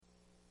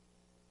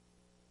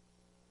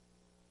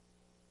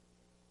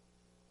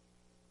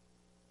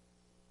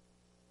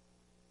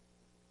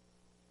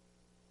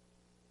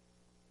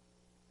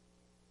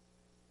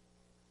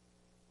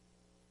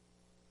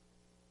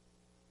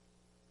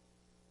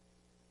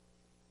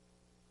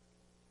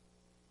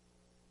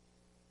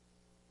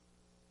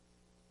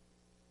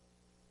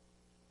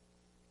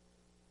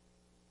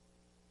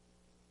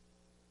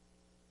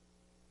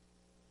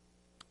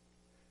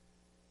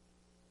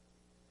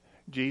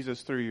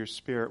Jesus, through your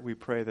Spirit, we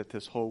pray that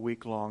this whole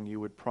week long you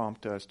would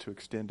prompt us to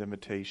extend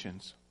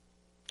invitations.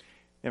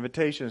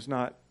 Invitation is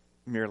not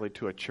merely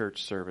to a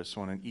church service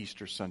on an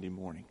Easter Sunday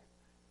morning,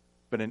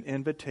 but an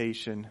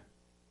invitation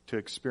to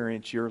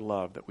experience your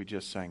love that we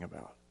just sang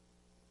about.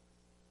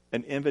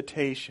 An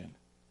invitation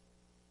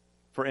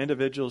for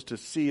individuals to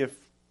see if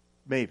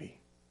maybe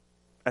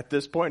at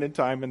this point in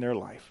time in their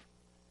life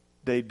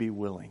they'd be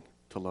willing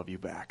to love you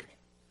back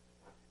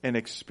and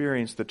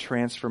experience the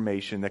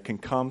transformation that can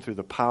come through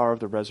the power of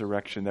the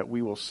resurrection that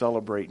we will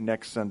celebrate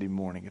next Sunday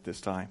morning at this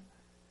time.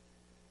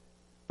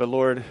 But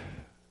Lord,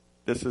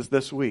 this is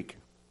this week,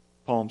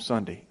 Palm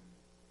Sunday,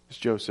 as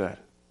Joe said.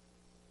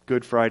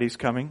 Good Friday's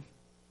coming.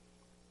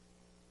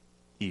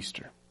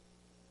 Easter.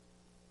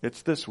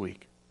 It's this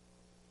week.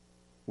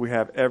 We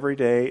have every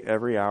day,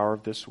 every hour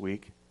of this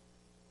week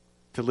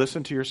to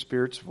listen to your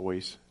Spirit's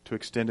voice, to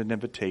extend an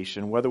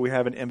invitation, whether we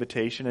have an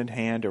invitation in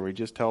hand or we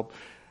just help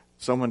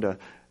someone to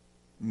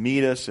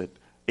meet us at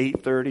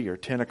 8:30 or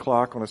 10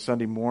 o'clock on a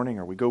Sunday morning,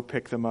 or we go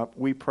pick them up.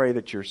 We pray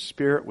that your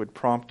Spirit would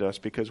prompt us,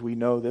 because we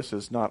know this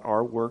is not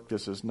our work,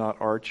 this is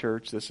not our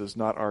church, this is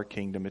not our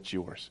kingdom, it's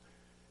yours.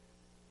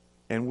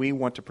 And we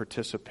want to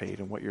participate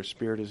in what your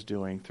Spirit is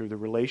doing through the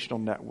relational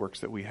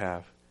networks that we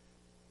have.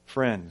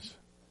 Friends,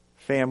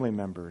 family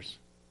members,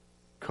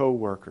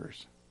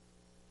 co-workers,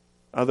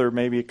 other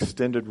maybe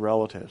extended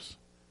relatives.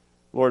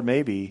 Lord,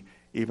 maybe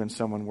even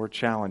someone we're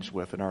challenged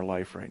with in our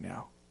life right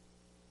now.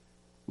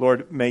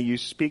 Lord, may you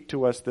speak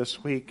to us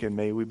this week, and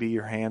may we be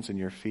your hands and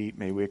your feet.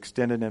 May we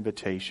extend an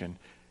invitation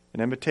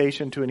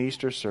to an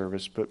Easter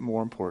service, but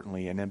more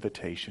importantly, an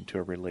invitation to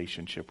a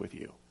relationship with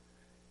you.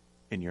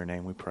 In your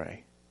name we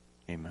pray.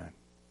 Amen.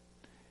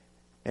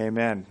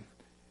 Amen.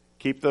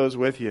 Keep those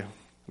with you.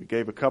 We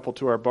gave a couple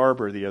to our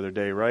barber the other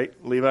day, right,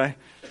 Levi?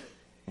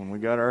 When we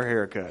got our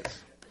haircuts.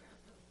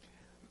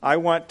 I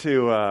want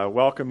to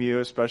welcome you,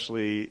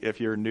 especially if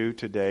you're new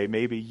today.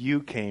 Maybe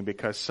you came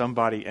because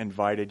somebody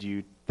invited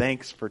you.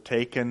 Thanks for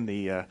taking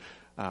the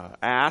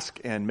ask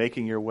and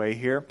making your way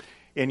here.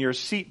 In your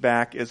seat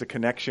back is a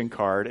connection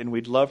card, and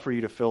we'd love for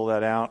you to fill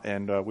that out,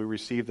 and we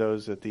receive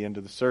those at the end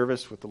of the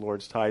service with the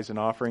Lord's tithes and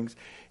offerings.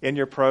 In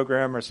your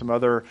program are some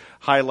other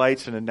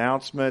highlights and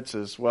announcements,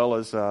 as well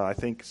as, I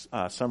think,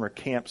 summer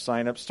camp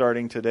sign-up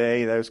starting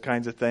today, those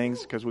kinds of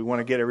things, because we want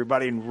to get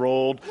everybody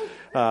enrolled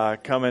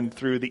coming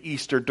through the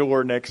Easter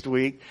door next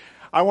week.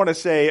 I want to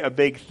say a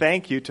big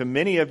thank you to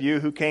many of you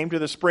who came to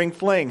the Spring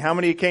Fling. How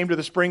many came to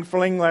the Spring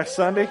Fling last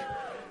Sunday?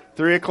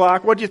 3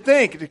 o'clock. What'd you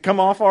think? Did it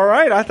come off all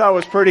right? I thought it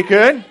was pretty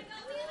good.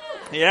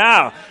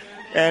 Yeah.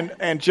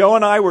 And Joe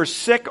and I were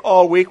sick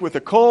all week with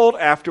a cold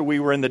after we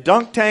were in the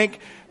dunk tank.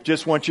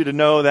 Just want you to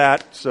know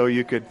that so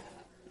you could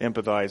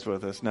empathize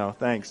with us. No,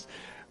 thanks.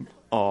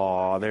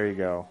 Oh, there you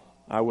go.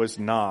 I was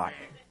not.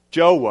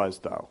 Joe was,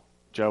 though.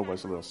 Joe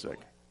was a little sick.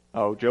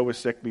 Oh, Joe was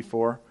sick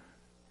before?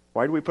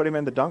 Why did we put him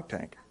in the dunk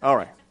tank? All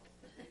right.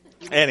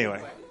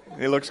 Anyway,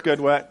 he looks good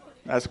wet.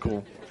 That's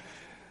cool.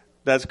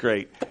 That's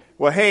great.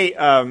 Well, hey,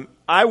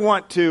 I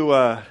want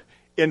to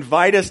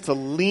invite us to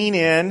lean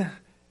in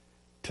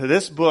to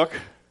this book,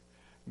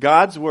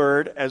 God's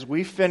Word, as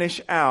we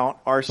finish out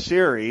our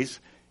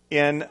series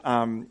in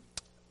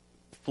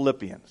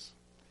Philippians.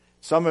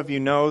 Some of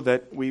you know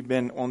that we've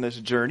been on this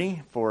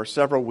journey for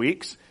several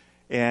weeks,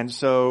 and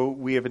so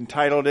we have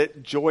entitled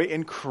it Joy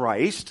in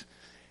Christ.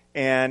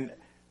 And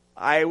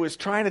I was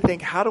trying to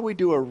think, how do we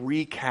do a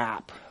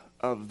recap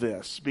of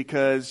this?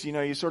 Because, you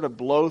know, you sort of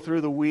blow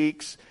through the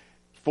weeks,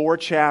 4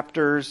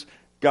 chapters,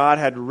 God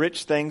had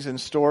rich things in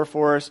store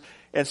for us.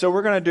 And so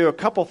we're going to do a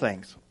couple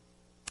things.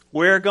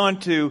 We're going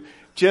to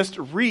just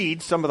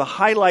read some of the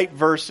highlight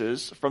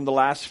verses from the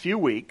last few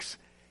weeks.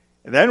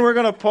 And then we're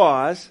going to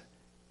pause,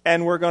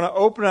 and we're going to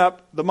open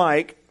up the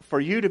mic for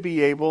you to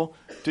be able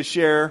to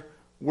share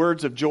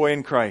words of joy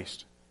in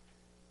Christ.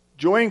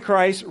 Joy in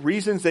Christ,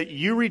 reasons that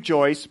you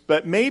rejoice,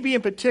 but maybe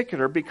in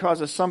particular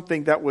because of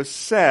something that was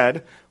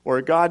said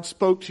or God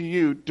spoke to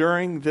you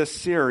during this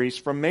series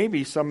from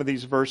maybe some of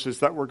these verses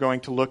that we're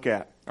going to look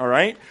at. All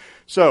right?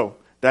 So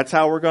that's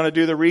how we're going to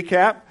do the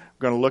recap.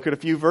 We're going to look at a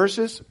few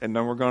verses, and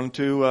then we're going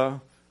to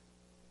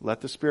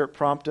let the Spirit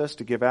prompt us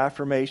to give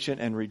affirmation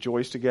and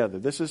rejoice together.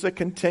 This is a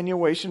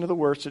continuation of the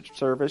worship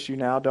service. You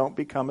now don't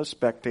become a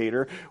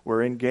spectator.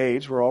 We're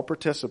engaged. We're all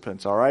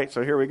participants. All right?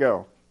 So here we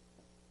go.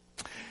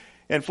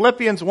 In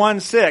Philippians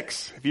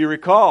 1:6, if you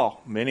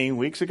recall, many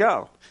weeks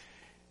ago,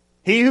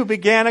 he who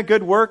began a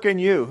good work in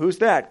you, who's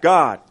that?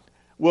 God,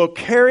 will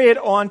carry it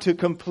on to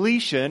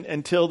completion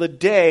until the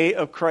day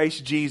of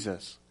Christ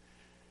Jesus.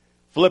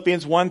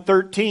 Philippians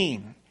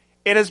 1:13,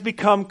 it has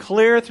become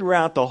clear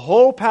throughout the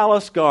whole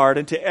palace guard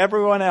and to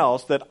everyone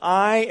else that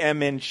I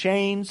am in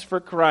chains for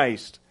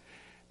Christ.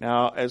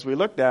 Now, as we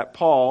looked at,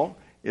 Paul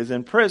is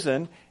in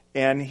prison,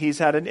 and he's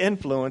had an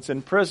influence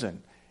in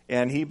prison.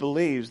 And he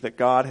believes that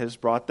God has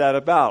brought that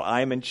about.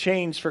 I am in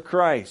chains for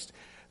Christ.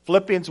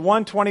 Philippians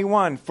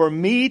 1:21, for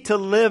me to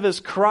live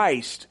is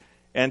Christ,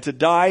 and to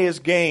die is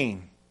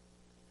gain.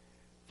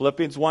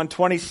 Philippians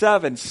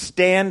 1:27,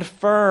 stand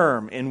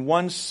firm in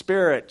one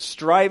spirit,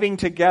 striving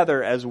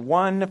together as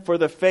one for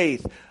the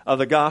faith of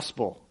the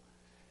gospel.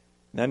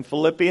 Then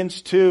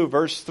Philippians 2,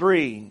 verse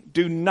 3,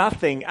 do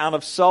nothing out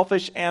of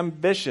selfish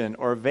ambition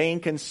or vain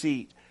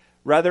conceit.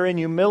 Rather, in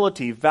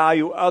humility,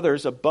 value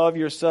others above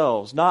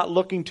yourselves, not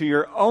looking to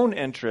your own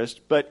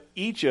interest, but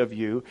each of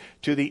you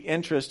to the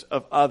interest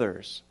of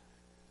others.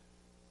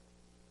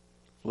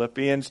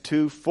 Philippians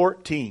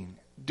 2:14,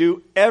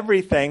 do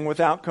everything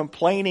without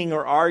complaining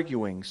or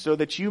arguing, so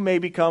that you may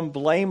become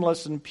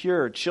blameless and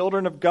pure,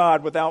 children of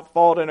God without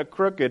fault in a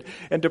crooked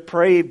and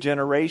depraved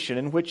generation,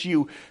 in which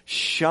you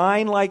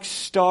shine like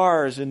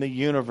stars in the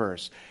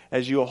universe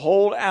as you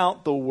hold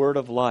out the word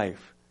of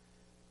life.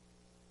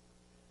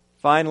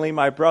 Finally,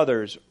 my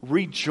brothers,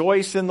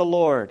 rejoice in the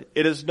Lord.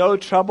 It is no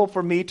trouble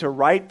for me to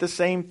write the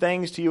same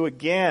things to you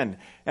again,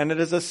 and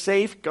it is a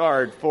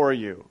safeguard for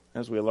you.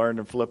 As we learned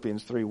in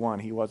Philippians 3:1,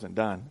 he wasn't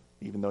done,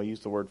 even though he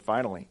used the word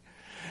finally.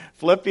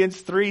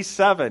 Philippians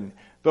 3:7,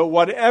 but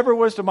whatever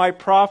was to my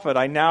profit,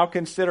 I now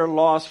consider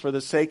loss for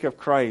the sake of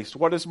Christ.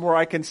 What is more,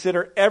 I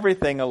consider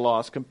everything a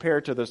loss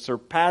compared to the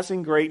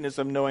surpassing greatness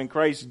of knowing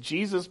Christ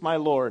Jesus my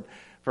Lord,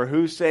 for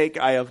whose sake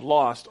I have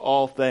lost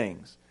all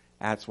things.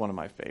 That's one of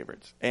my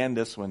favorites. And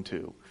this one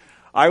too.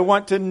 I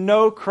want to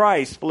know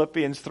Christ,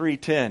 Philippians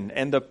 3:10,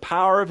 and the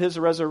power of his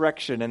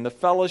resurrection and the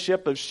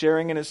fellowship of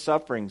sharing in his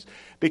sufferings,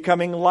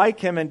 becoming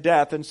like him in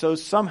death, and so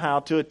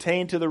somehow to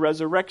attain to the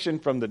resurrection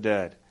from the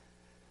dead.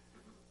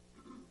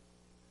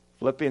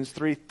 Philippians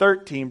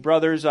 3:13,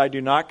 brothers, I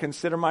do not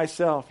consider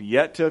myself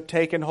yet to have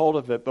taken hold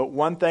of it, but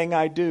one thing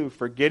I do,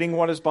 forgetting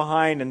what is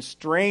behind and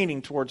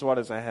straining towards what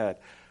is ahead.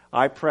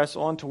 I press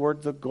on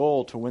toward the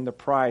goal to win the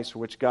prize for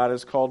which God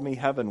has called me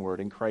heavenward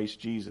in Christ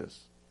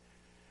Jesus.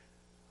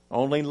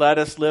 Only let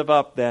us live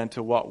up then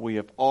to what we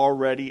have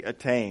already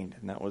attained.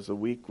 And that was the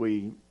week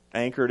we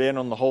anchored in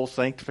on the whole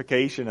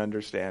sanctification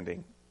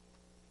understanding.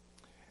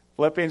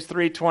 Philippians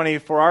 3:20,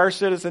 for our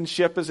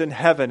citizenship is in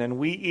heaven, and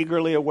we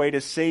eagerly await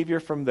a Savior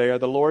from there,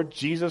 the Lord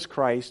Jesus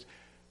Christ,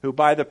 who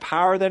by the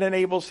power that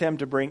enables him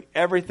to bring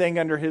everything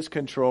under his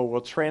control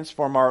will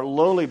transform our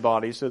lowly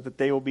bodies so that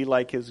they will be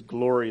like his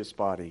glorious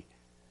body.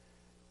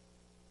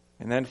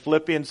 And then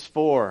Philippians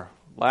 4,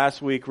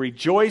 last week,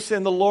 rejoice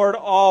in the Lord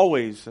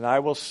always, and I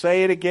will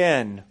say it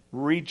again,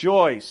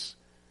 rejoice.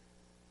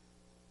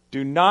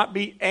 Do not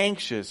be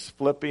anxious,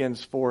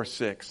 Philippians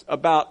 4:6,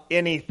 about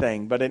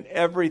anything, but in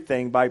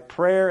everything by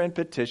prayer and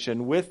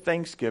petition with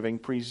thanksgiving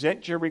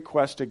present your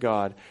request to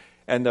God,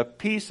 and the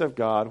peace of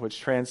God,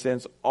 which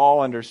transcends all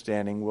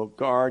understanding, will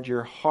guard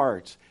your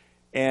hearts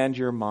and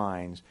your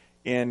minds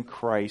in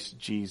Christ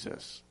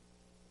Jesus.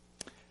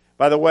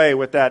 By the way,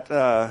 with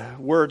that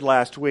word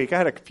last week, I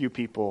had a few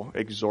people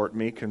exhort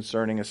me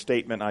concerning a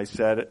statement I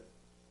said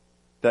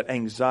that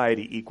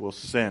anxiety equals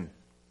sin.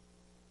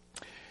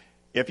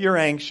 If you're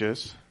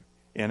anxious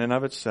in and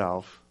of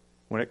itself,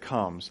 when it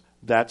comes,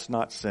 that's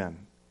not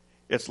sin.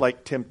 It's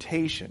like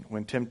temptation.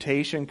 When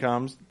temptation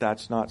comes,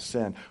 that's not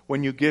sin.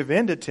 When you give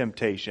in to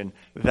temptation,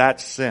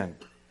 that's sin.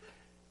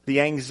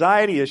 The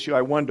anxiety issue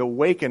I wanted to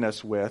awaken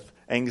us with,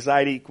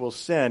 anxiety equals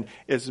sin,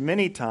 is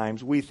many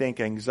times we think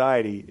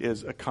anxiety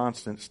is a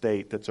constant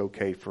state that's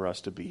okay for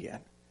us to be in.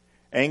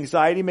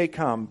 Anxiety may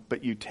come,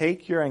 but you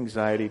take your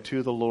anxiety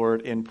to the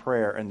Lord in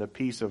prayer and the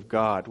peace of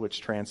God,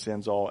 which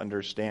transcends all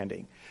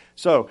understanding.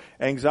 So,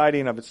 anxiety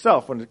in of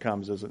itself, when it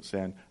comes, isn't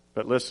sin.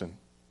 But listen,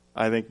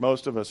 I think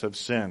most of us have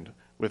sinned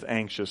with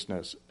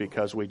anxiousness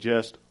because we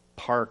just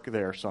park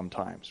there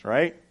sometimes,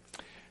 right?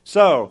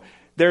 So,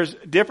 there's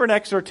different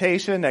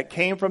exhortation that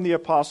came from the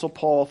Apostle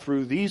Paul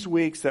through these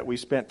weeks that we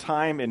spent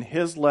time in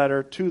his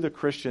letter to the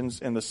Christians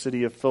in the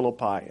city of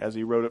Philippi as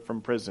he wrote it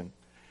from prison.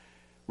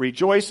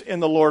 Rejoice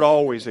in the Lord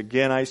always.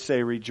 Again, I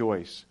say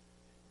rejoice.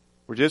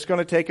 We're just going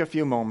to take a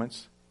few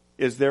moments.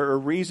 Is there a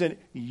reason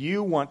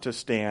you want to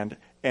stand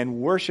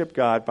and worship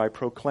God by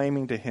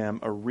proclaiming to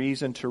him a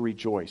reason to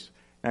rejoice?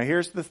 Now,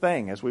 here's the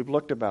thing, as we've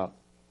looked about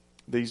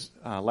these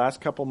last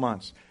couple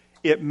months,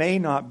 it may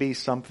not be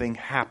something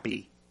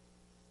happy.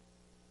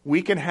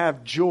 We can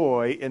have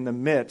joy in the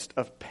midst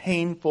of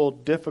painful,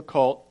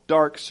 difficult,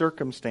 dark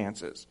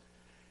circumstances.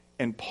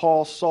 And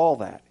Paul saw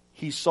that.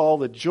 He saw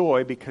the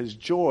joy because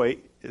joy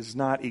does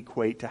not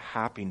equate to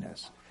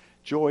happiness.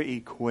 Joy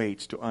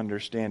equates to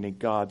understanding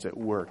God's at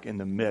work in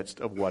the midst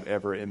of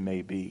whatever it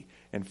may be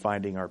and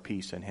finding our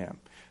peace in him.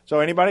 So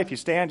anybody, if you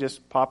stand,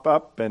 just pop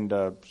up and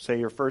say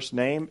your first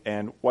name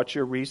and what's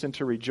your reason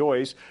to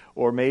rejoice,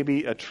 or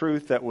maybe a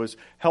truth that was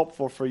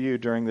helpful for you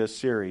during this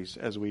series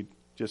as we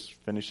just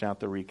finish out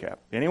the recap.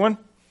 Anyone?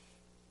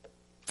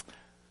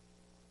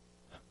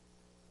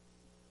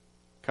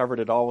 Covered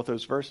it all with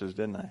those verses,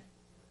 didn't I?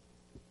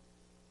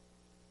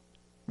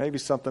 Maybe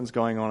something's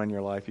going on in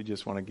your life. You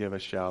just want to give a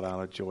shout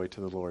out of joy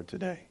to the Lord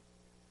today.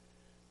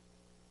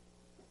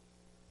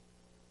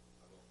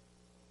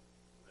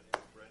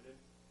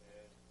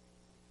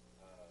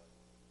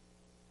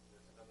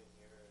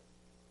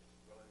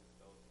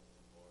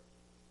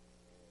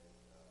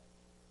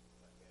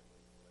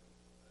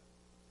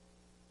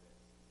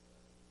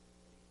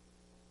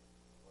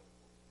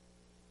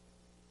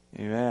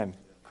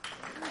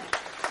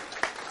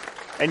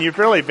 And you've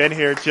really been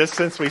here just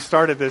since we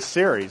started this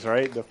series,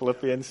 right? The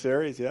Philippians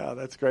series. Yeah,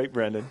 that's great,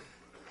 Brendan.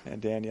 And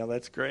Danielle,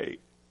 that's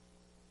great.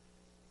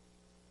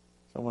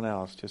 Someone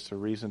else, just a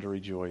reason to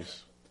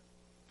rejoice.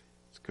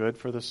 It's good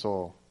for the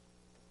soul.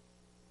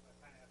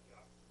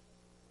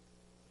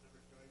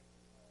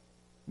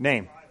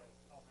 Name.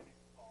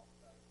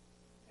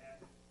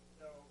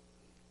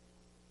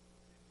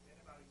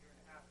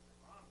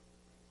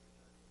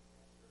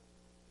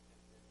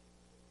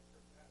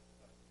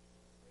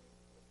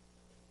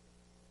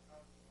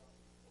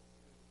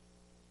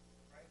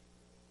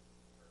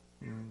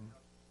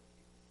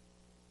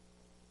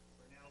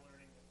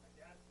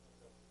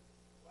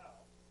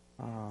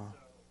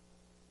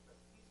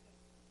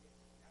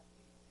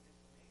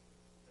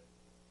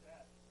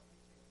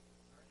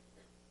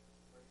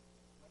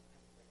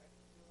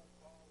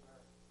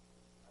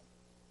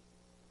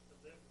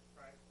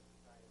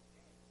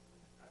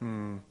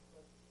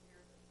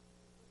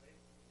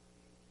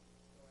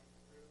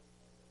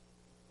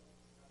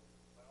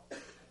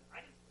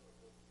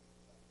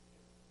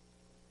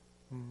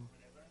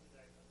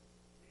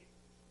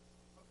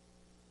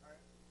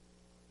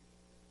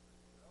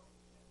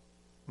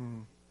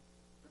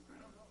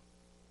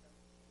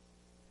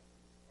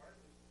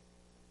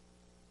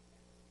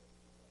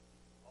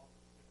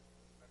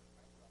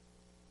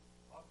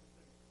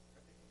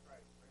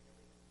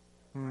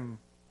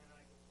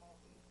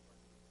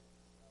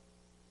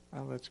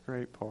 Oh, that's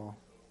great, Paul.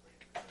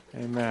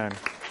 Amen.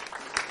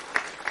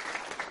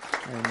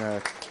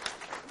 Amen.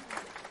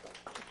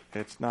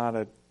 It's not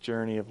a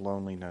journey of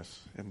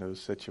loneliness in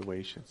those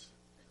situations.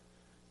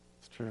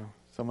 It's true.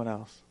 Someone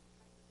else.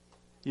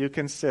 You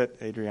can sit,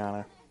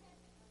 Adriana.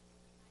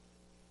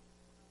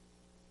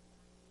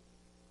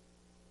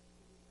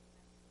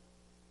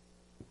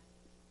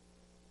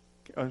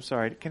 I'm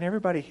sorry. Can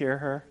everybody hear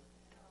her?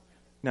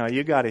 No,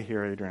 you got to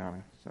hear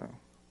Adriana. So,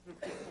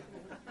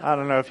 I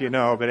don't know if you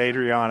know, but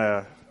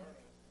Adriana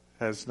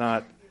has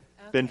not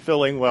been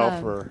feeling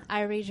well for.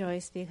 I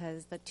rejoice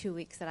because the 2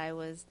 weeks that I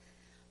was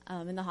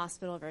in the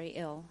hospital, very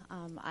ill,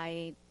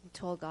 I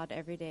told God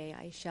every day,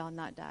 I shall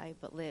not die,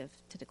 but live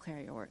to declare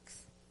your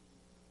works.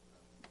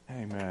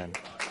 Amen.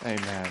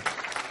 Amen.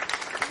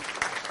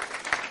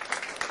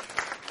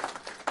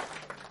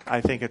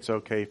 I think it's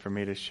okay for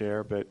me to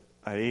share, but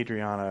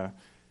Adriana,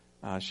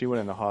 she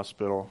went in the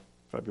hospital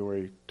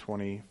February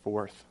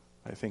 24th,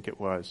 I think it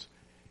was.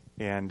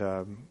 And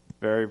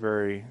very,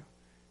 very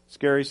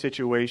scary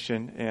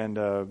situation. And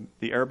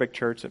the Arabic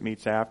church that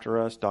meets after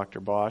us, Dr.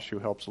 Bosch, who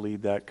helps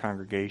lead that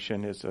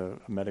congregation, is a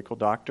medical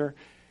doctor.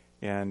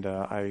 And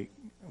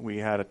we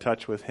had a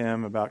touch with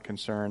him about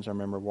concerns. I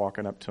remember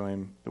walking up to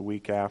him the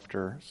week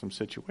after some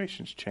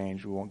situations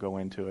changed. We won't go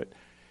into it.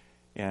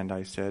 And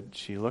I said,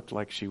 she looked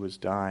like she was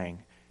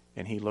dying.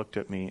 And he looked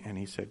at me and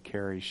he said,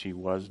 Carrie, she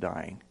was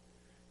dying.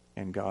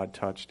 And God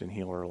touched and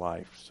healed her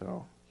life.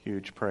 So,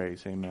 huge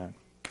praise. Amen.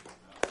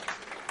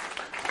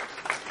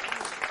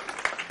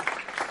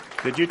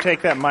 Did you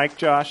take that mic,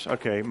 Josh?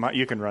 Okay,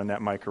 you can run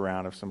that mic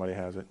around if somebody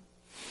has it.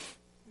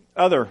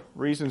 Other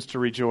reasons to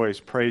rejoice,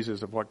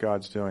 praises of what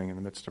God's doing in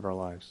the midst of our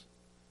lives.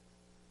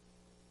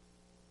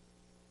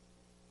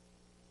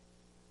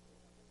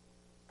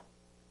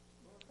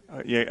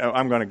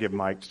 I'm going to give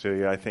mics to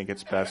you. I think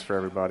it's best for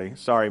everybody.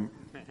 Sorry.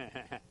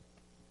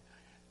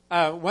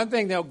 One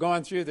thing, though,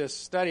 going through this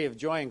study of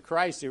joy in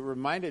Christ, it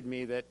reminded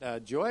me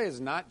that joy is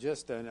not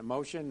just an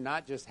emotion,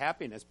 not just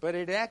happiness, but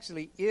it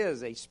actually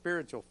is a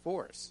spiritual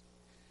force.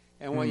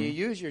 And when you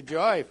use your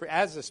joy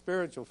as a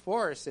spiritual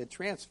force, it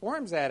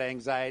transforms that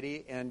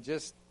anxiety and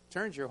just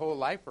turns your whole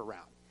life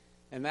around.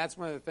 And that's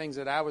one of the things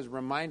that I was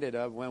reminded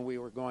of when we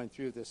were going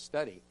through this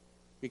study,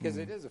 because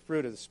it is a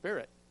fruit of the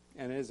Spirit,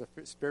 and it is a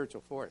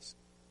spiritual force.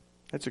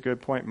 That's a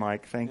good point,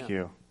 Mike. Thank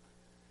you.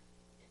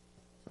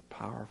 It's a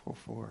powerful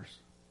force.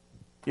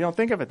 You don't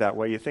think of it that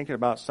way. You think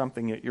about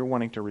something that you're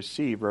wanting to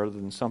receive rather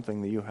than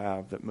something that you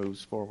have that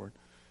moves forward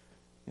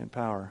in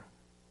power.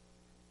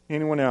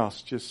 Anyone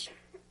else? Just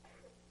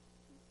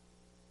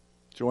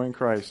joy in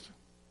Christ.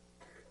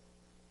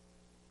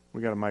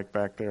 We got a mic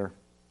back there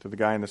to the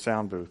guy in the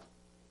sound booth.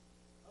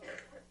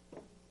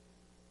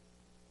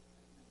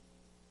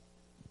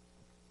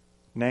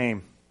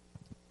 Name.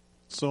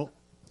 So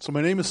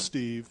my name is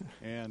Steve,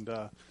 and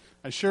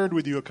I shared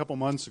with you a couple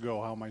months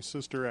ago how my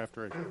sister,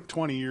 after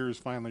 20 years,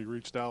 finally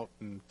reached out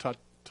and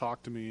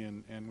talked to me,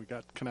 and we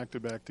got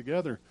connected back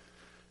together.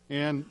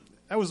 And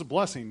that was a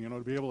blessing, to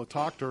be able to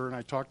talk to her, and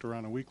I talked to her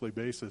on a weekly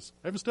basis.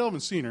 I still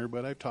haven't seen her,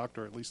 but I've talked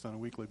to her at least on a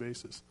weekly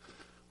basis.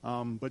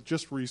 But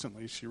just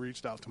recently, she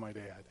reached out to my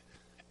dad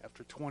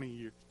after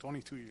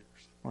 22 years.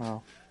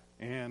 Wow.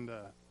 And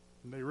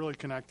they really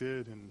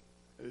connected, and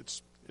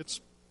it's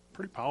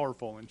pretty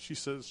powerful. And she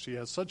says she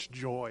has such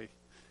joy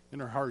in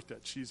her heart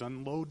that she's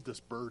unloaded this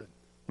burden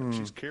that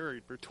she's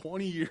carried for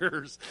 20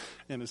 years,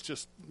 and it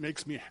just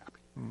makes me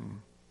happy.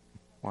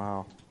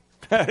 Wow.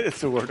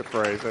 It's a word of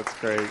praise. That's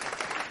great.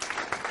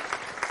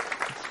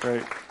 That's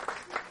great.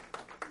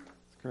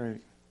 That's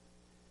great.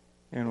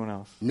 Anyone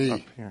else? Me.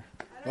 Up here.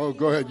 Oh,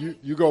 go ahead.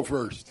 You go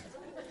first.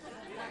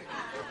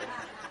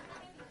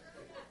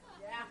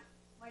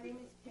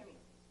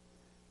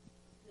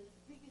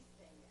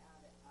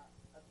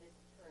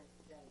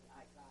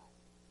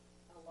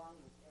 along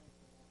with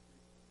everything else,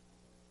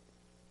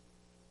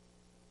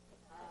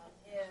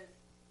 is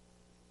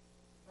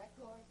let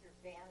go of your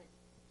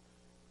vanity.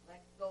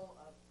 Let go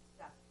of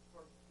stuff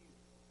for you.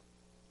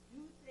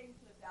 Do things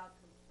without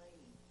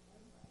complaining.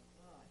 Oh my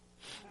God.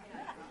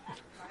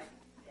 Yeah, try to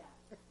do that.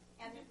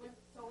 And it's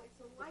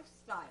a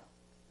lifestyle.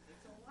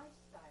 It's a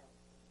lifestyle.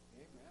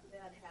 Amen.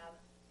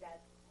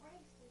 That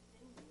Christ is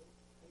in you,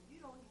 and you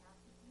don't have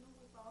to deal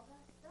with all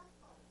that stuff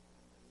all the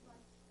time. That's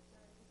like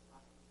Sarah was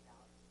talking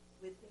about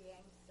with the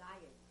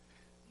anxiety.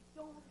 You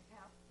don't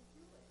have to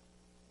do it.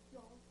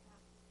 You don't have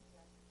to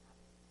just have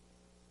it.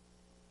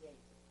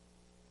 David,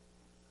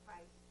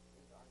 Christ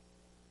is our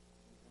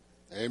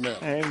Amen.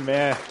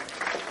 Amen.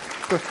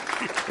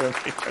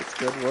 That's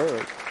good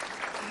word.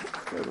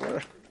 Good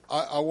word.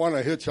 I want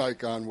to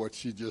hitchhike on what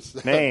she just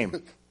said.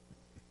 Name.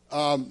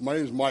 My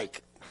name is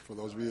Mike. For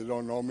those of you that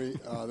don't know me,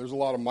 there's a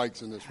lot of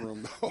mics in this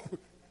room, though.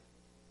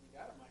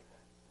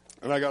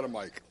 And I got a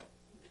mic.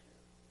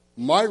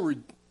 My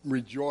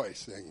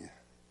rejoicing.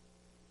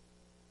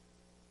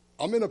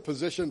 I'm in a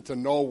position to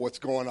know what's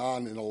going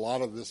on in a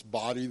lot of this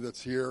body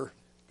that's here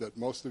that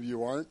most of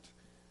you aren't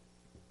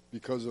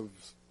because of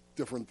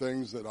different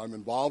things that I'm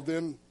involved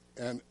in.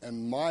 And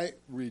my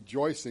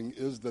rejoicing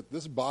is that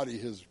this body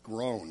has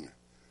grown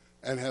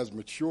and has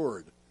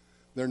matured.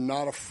 They're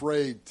not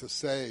afraid to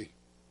say,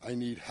 I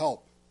need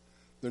help.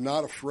 They're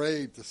not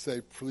afraid to say,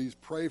 please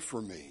pray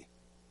for me.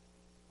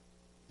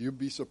 You'd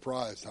be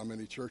surprised how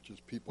many churches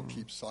people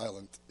keep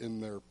silent in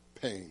their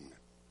pain.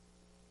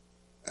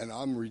 And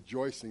I'm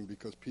rejoicing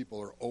because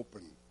people are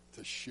open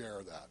to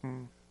share that.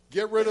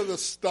 Get rid of the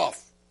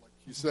stuff, like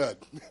you said.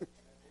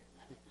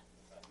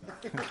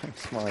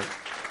 Smart.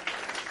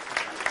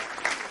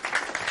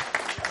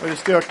 We'll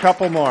just do a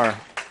couple more.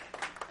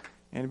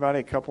 Anybody?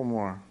 A couple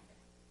more.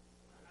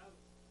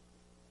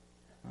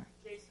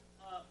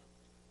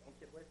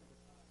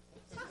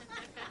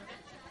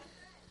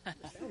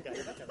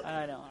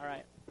 I know, all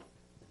right.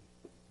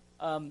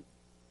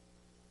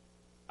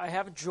 I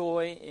have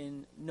joy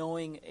in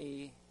knowing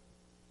a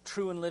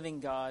true and living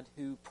God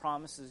who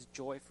promises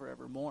joy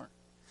forevermore.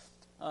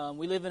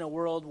 We live in a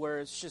world where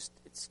it's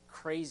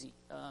crazy.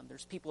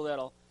 There's people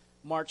that'll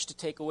march to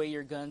take away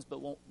your guns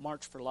but won't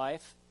march for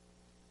life.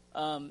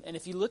 And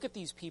if you look at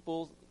these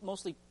people,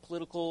 mostly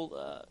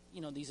political,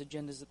 these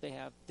agendas that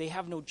they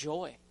have no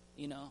joy,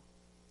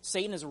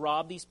 Satan has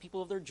robbed these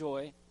people of their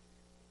joy,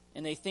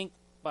 and they think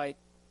by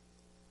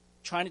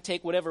trying to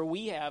take whatever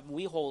we have,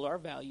 we hold our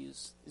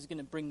values, is going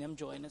to bring them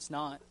joy, and it's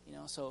not,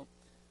 So,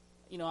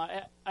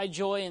 I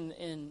joy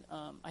in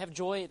I have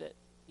joy that,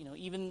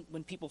 even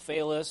when people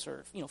fail us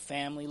or,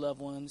 family,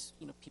 loved ones,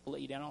 people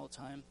let you down all the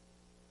time.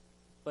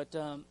 But,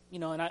 and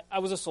I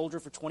was a soldier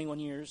for 21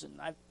 years, and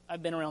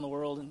I've been around the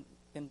world and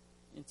been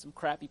in some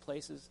crappy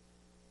places.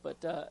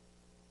 But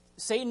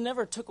Satan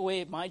never took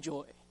away my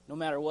joy, no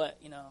matter what,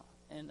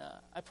 and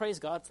I praise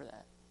God for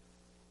that.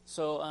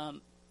 So,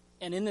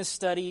 and in this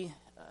study,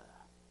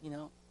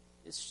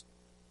 it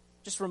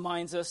just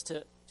reminds us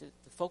to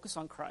focus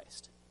on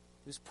Christ,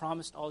 who's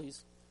promised all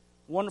these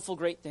wonderful,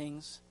 great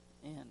things,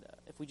 and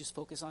if we just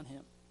focus on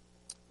Him.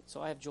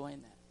 So I have joy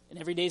in that. And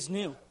every day is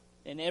new.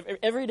 And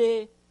every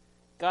day,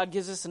 God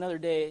gives us another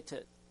day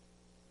to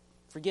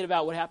forget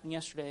about what happened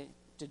yesterday,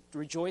 to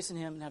rejoice in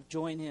Him and have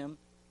joy in Him.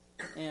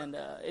 And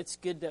it's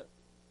good that,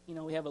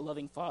 we have a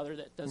loving Father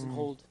that doesn't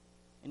hold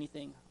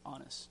anything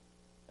on us,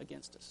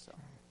 against us. So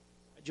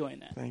I joy in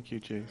that. Thank you,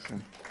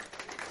 Jason.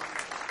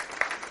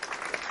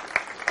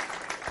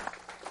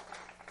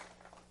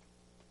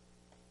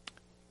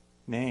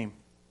 Name.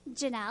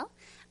 Janelle.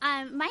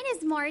 Mine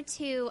is more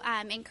to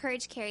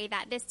encourage Carrie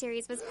that this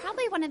series was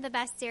probably one of the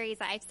best series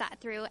that I've sat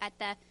through at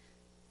the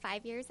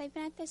 5 years I've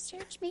been at this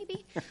church,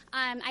 maybe.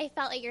 I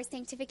felt like your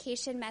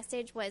sanctification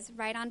message was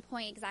right on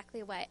point,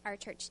 exactly what our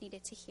church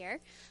needed to hear.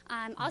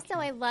 Also,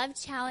 I love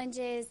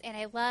challenges and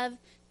I love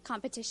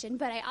competition,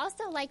 but I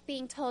also like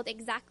being told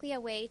exactly a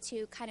way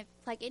to kind of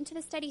plug into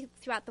the study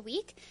throughout the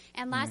week.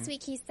 And last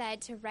week he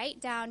said to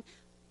write down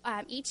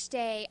each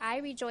day I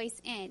rejoice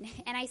in.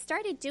 And I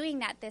started doing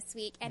that this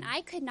week, and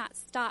I could not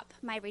stop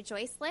my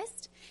rejoice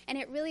list. And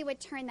it really would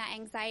turn that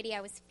anxiety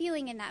I was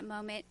feeling in that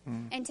moment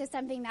into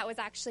something that was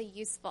actually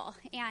useful.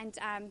 And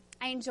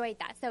I enjoyed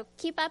that. So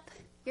keep up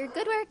your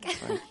good work.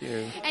 Thank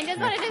you. And just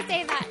wanted to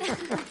say that.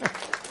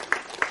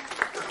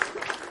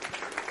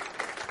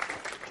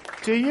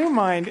 Do you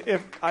mind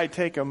if I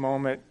take a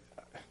moment?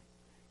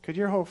 Could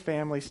your whole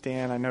family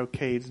stand? I know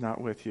Cade's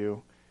not with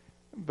you,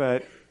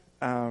 but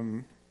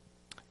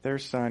their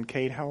son,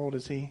 Cade, how old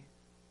is he?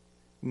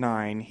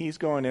 9. He's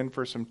going in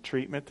for some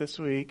treatment this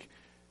week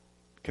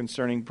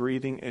concerning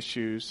breathing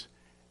issues.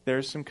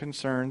 There's some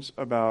concerns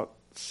about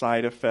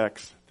side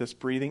effects. This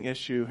breathing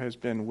issue has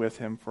been with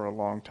him for a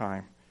long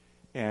time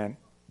and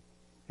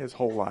his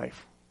whole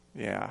life.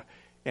 Yeah.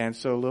 And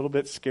so a little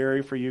bit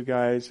scary for you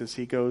guys as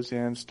he goes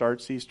in,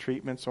 starts these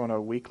treatments on a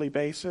weekly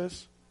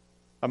basis,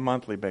 a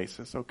monthly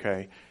basis.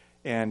 Okay.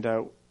 And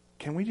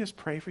can we just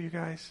pray for you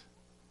guys?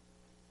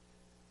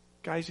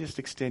 Guys, just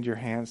extend your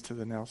hands to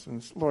the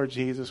Nelsons. Lord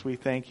Jesus, we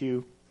thank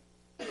you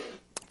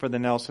for the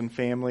Nelson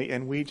family,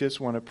 and we just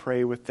want to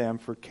pray with them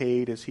for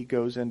Cade as he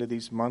goes into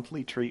these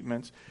monthly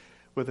treatments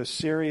with a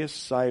serious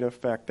side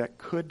effect that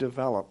could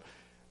develop,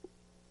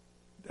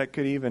 that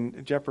could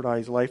even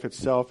jeopardize life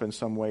itself in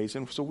some ways.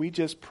 And so we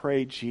just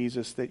pray,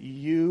 Jesus, that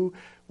you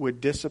would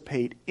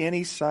dissipate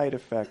any side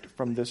effect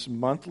from this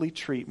monthly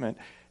treatment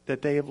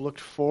that they have looked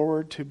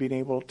forward to being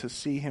able to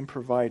see him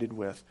provided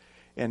with.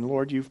 And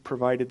Lord, you've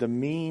provided the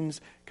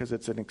means because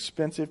it's an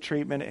expensive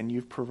treatment, and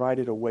you've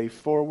provided a way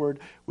forward.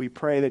 We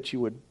pray that you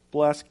would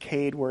bless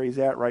Cade where he's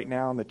at right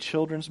now in the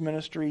children's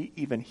ministry,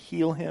 even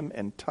heal him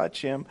and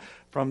touch him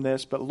from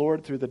this. But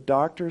Lord, through the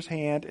doctor's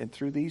hand and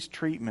through these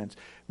treatments,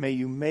 may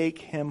you make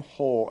him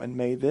whole, and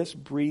may this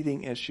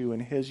breathing issue in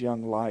his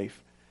young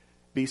life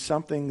be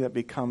something that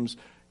becomes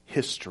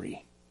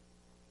history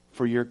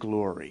for your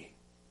glory.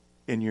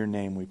 In your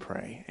name we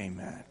pray.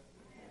 Amen.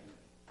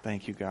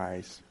 Thank you,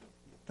 guys.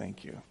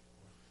 Thank you.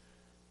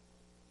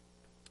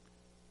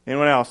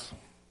 Anyone else?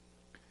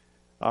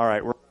 All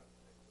right, we're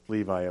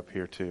Levi up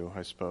here too,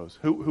 I suppose.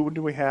 Who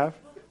do we have?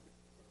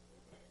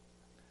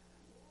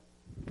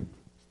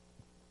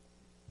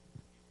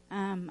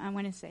 I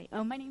want to say,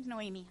 my name's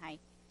Noemi. Hi.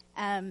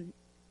 I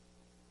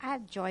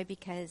have joy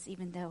because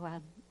even though,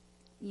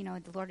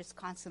 the Lord is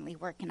constantly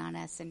working on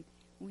us, and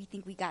we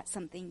think we got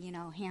something,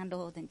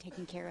 handled and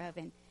taken care of,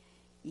 and,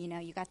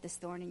 you got this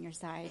thorn in your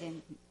side,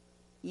 and,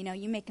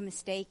 you make a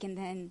mistake, and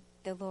then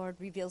the Lord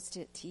reveals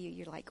it to you.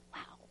 You're like,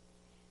 wow,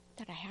 I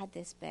thought I had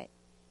this,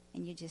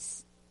 and you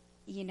just,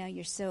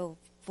 you're so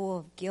full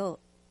of guilt.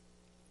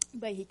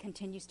 But he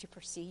continues to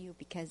pursue you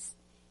because,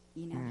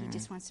 he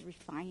just wants to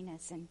refine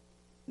us and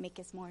make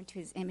us more into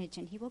his image.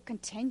 And he will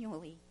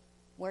continually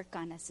work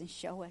on us and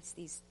show us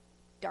these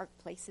dark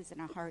places in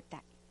our heart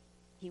that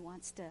he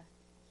wants to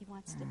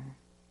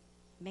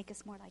make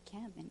us more like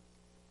him.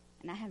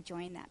 And I have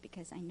joy in that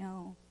because I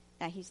know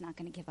that he's not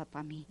going to give up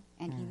on me,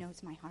 and he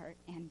knows my heart.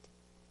 And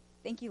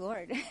thank you,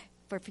 Lord,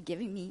 for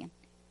forgiving me and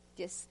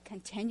just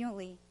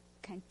continually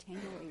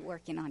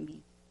working on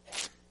me.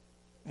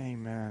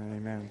 Amen,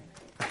 amen.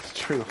 That's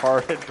true.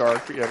 Hard and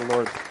dark. Yeah, the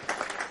Lord.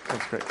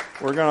 That's great.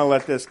 We're going to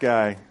let this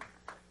guy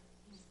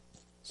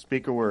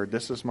speak a word.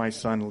 This is my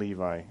son,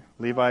 Levi.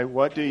 Levi,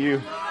 what do you...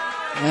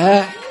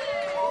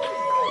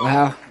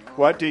 Wow.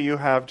 What do you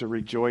have to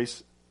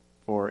rejoice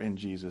for in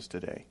Jesus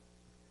today?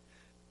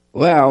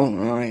 Well,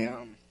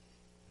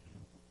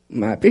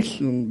 my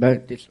vision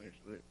about this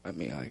I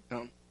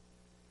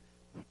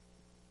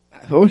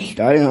first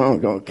started on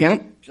going to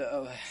camp,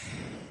 so...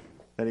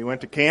 That he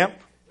went to camp?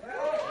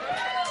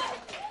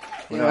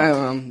 Did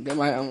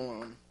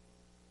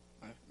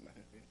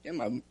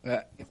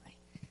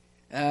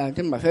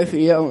my first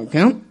year on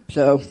camp,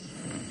 so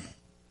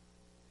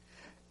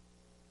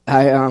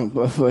I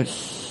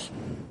was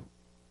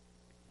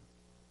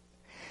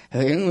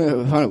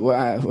where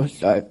I first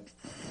started,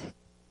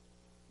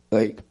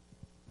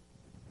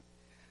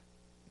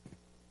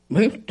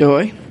 with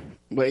joy,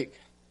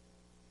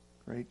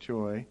 Great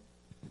joy.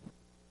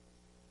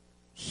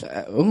 So,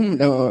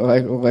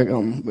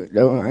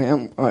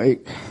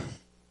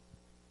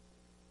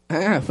 I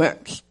have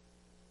friends.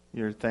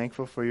 You're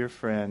thankful for your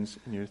friends,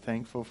 and you're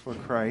thankful for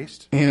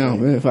Christ.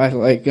 If I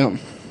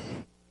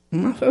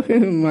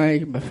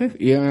my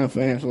first year, my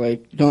friends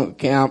don't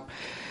camp.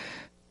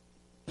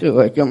 So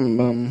about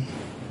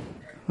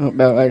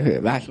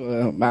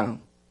bachelor about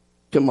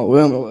to my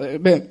room a little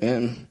bit,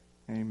 and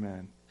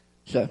amen.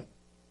 So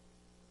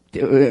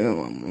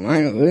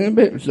mine a little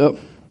bit. So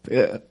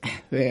so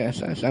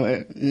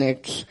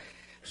next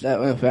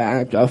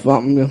 7-5 to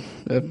from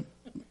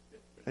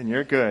and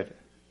you're good.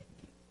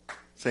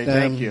 Say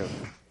thank you.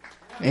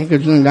 Thank you.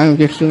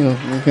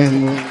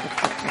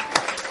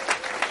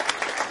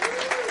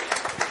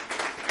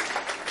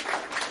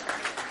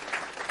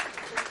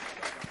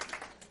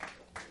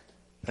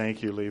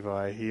 Thank you,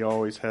 Levi. He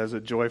always has a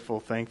joyful,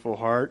 thankful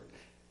heart.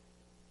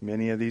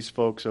 Many of these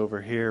folks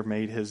over here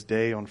made his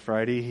day on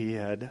Friday. He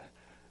had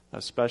a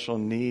special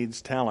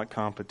needs talent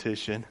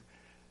competition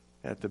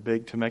at the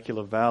big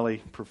Temecula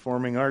Valley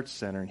Performing Arts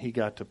Center, and he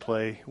got to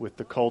play with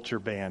the culture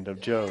band of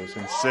Joe's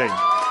and sing.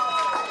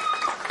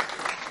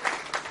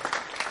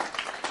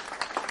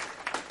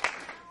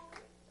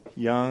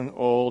 Young,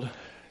 old,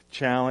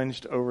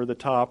 challenged, over the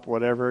top,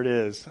 whatever it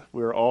is,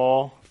 we're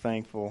all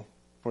thankful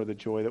for the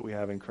joy that we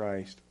have in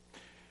Christ.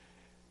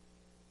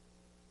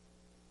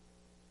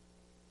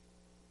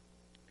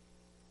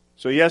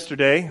 So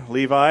yesterday,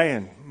 Levi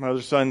and my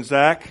other son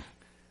Zach,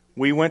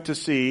 we went to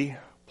see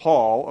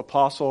Paul,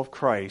 Apostle of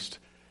Christ,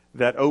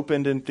 that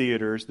opened in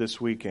theaters this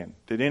weekend.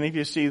 Did any of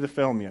you see the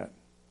film yet?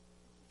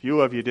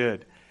 Few of you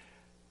did.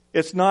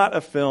 It's not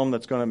a film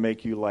that's going to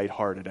make you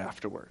lighthearted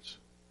afterwards.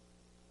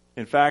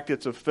 In fact,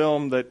 it's a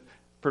film that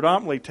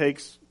predominantly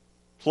takes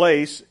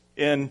place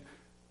in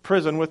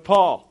prison with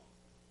Paul.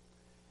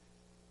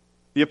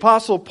 The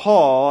Apostle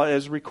Paul,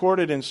 as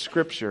recorded in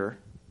Scripture,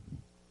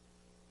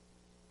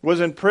 was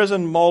in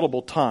prison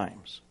multiple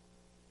times.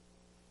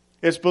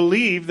 It's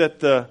believed that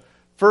the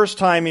first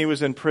time he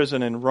was in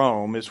prison in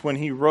Rome is when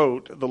he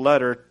wrote the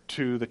letter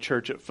to the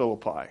church at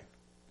Philippi.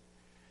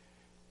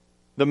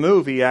 The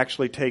movie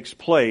actually takes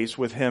place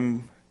with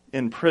him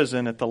in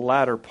prison at the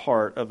latter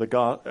part of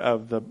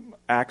the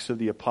Acts of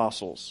the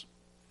Apostles.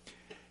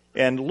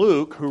 And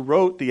Luke, who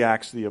wrote the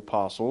Acts of the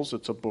Apostles,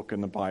 it's a book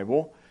in the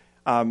Bible,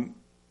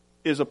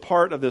 is a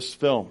part of this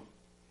film.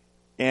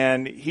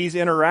 And he's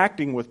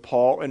interacting with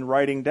Paul and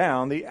writing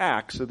down the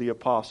Acts of the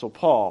Apostle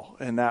Paul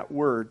and that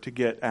word to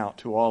get out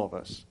to all of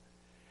us.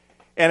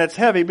 And it's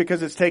heavy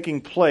because it's taking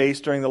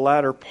place during the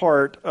latter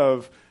part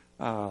of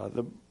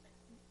the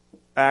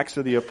Acts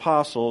of the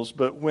Apostles,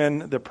 but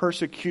when the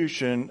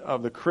persecution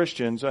of the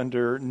Christians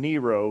under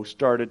Nero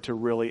started to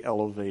really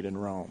elevate in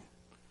Rome.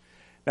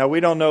 Now,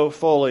 we don't know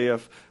fully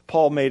if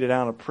Paul made it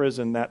out of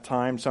prison that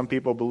time. Some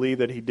people believe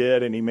that he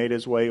did, and he made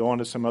his way on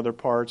to some other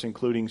parts,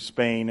 including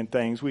Spain and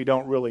things. We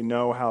don't really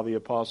know how the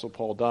Apostle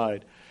Paul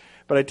died.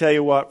 But I tell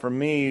you what, for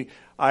me,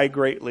 I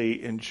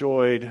greatly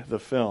enjoyed the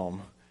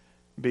film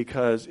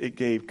because it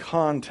gave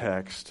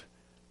context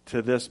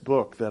to this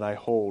book that I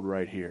hold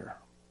right here.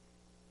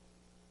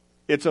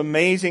 It's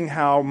amazing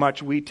how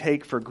much we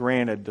take for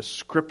granted the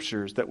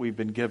scriptures that we've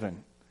been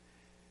given.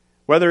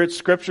 Whether it's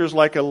scriptures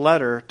like a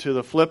letter to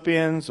the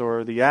Philippians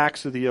or the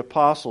Acts of the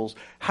Apostles,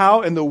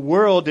 how in the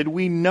world did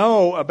we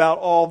know about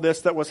all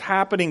this that was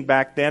happening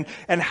back then?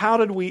 And how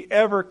did we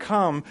ever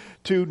come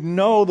to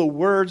know the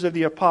words of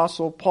the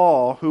Apostle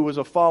Paul, who was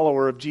a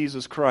follower of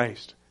Jesus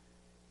Christ?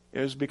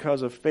 It was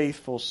because of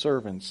faithful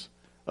servants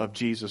of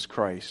Jesus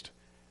Christ.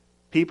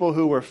 People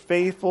who were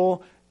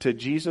faithful to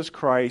Jesus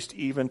Christ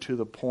even to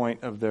the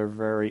point of their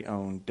very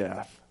own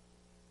death.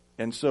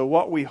 And so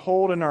what we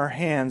hold in our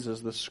hands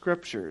is the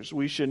Scriptures.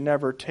 We should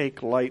never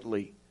take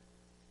lightly.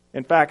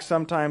 In fact,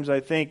 sometimes I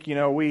think,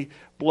 we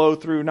blow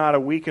through not a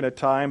week at a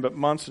time, but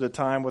months at a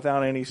time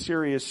without any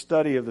serious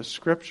study of the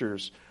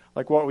Scriptures,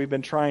 like what we've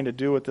been trying to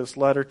do with this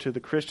letter to the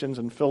Christians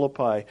in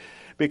Philippi,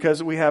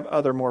 because we have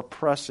other more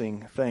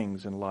pressing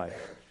things in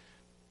life.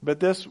 But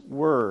this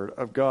Word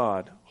of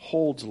God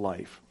holds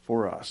life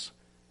for us,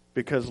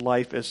 because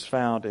life is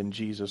found in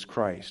Jesus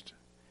Christ.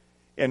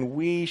 And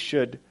we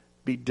should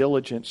be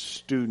diligent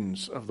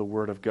students of the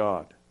Word of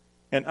God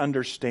and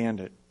understand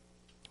it.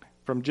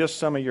 From just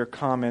some of your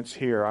comments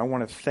here, I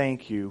want to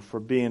thank you for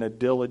being a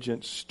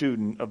diligent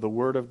student of the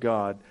Word of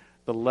God,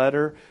 the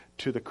letter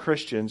to the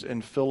Christians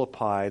in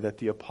Philippi that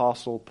the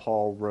Apostle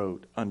Paul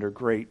wrote under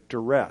great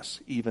duress,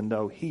 even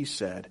though he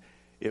said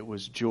it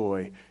was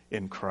joy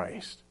in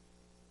Christ.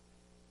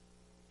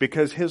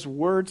 Because his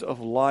words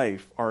of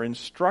life are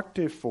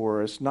instructive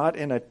for us, not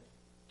in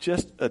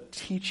just a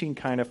teaching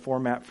kind of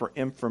format for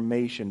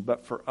information,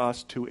 but for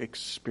us to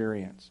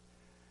experience.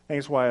 I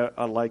think that's why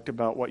I liked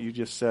about what you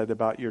just said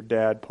about your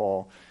dad,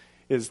 Paul,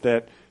 is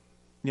that,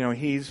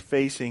 he's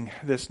facing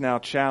this now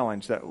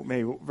challenge that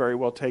may very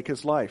well take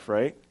his life,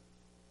 right?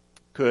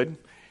 Could.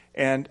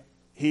 And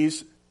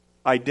he's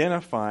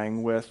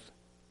identifying with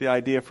the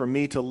idea for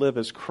me to live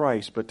as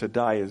Christ, but to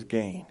die as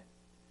gain.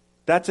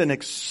 That's an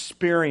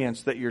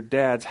experience that your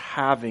dad's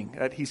having,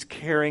 that he's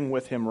carrying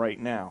with him right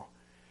now.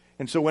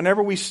 And so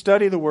whenever we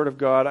study the Word of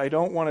God, I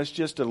don't want us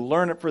just to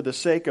learn it for the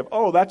sake of,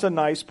 that's a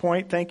nice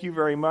point, thank you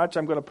very much,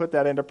 I'm going to put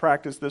that into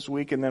practice this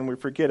week, and then we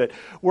forget it.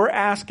 We're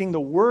asking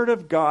the Word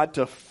of God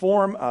to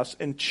form us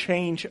and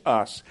change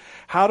us.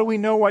 How do we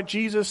know what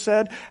Jesus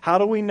said? How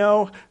do we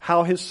know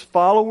how his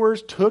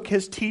followers took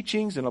his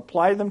teachings and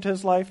applied them to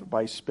his life?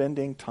 By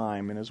spending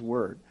time in his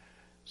Word.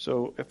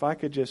 So if I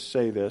could just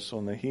say this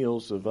on the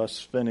heels of us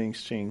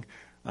finishing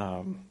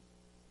the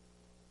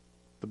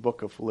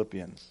book of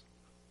Philippians.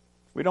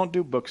 We don't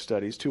do book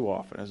studies too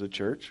often as a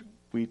church.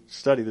 We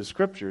study the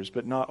Scriptures,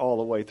 but not all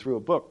the way through a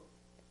book.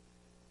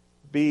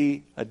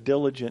 Be a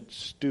diligent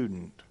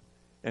student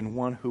and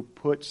one who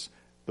puts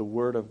the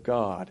Word of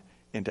God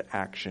into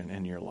action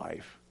in your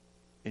life.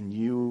 And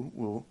you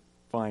will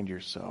find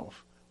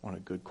yourself on a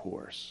good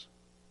course.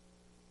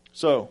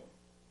 So,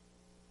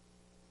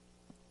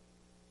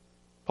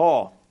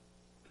 Paul,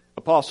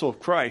 apostle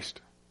of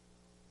Christ,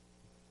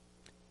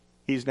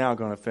 he's now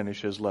going to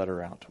finish his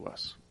letter out to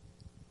us.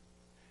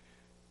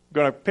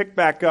 Going to pick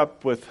back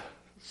up with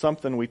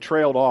something we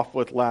trailed off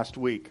with last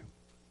week.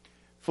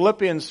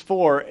 Philippians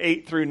 4,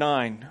 8 through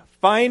 9.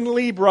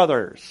 Finally,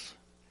 brothers,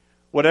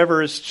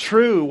 whatever is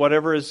true,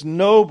 whatever is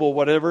noble,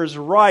 whatever is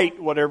right,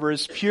 whatever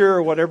is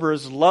pure, whatever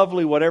is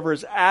lovely, whatever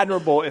is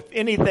admirable, if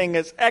anything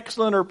is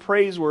excellent or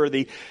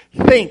praiseworthy,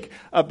 think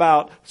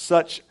about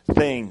such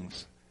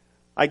things.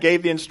 I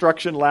gave the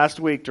instruction last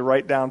week to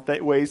write down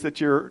ways that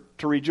you're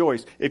to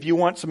rejoice. If you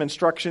want some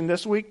instruction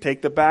this week,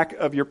 take the back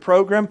of your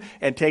program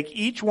and take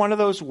each one of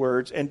those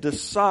words and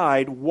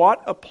decide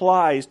what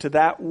applies to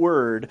that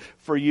word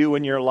for you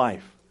in your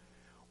life.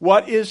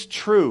 What is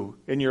true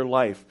in your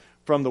life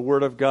from the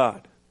Word of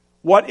God?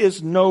 What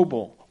is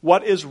noble?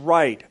 What is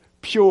right?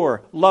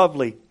 Pure,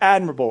 lovely,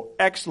 admirable,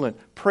 excellent,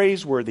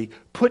 praiseworthy.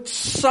 Put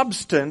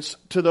substance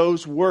to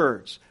those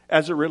words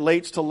as it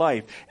relates to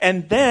life.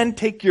 And then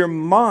take your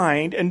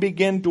mind and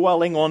begin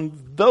dwelling on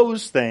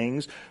those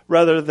things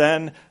rather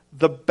than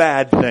the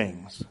bad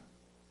things.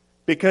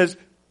 Because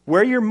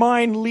where your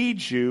mind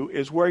leads you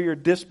is where your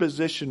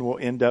disposition will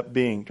end up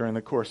being during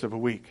the course of a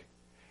week.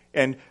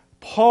 And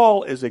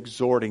Paul is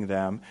exhorting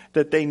them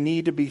that they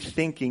need to be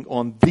thinking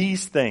on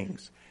these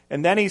things.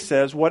 And then he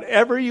says,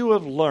 whatever you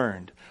have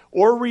learned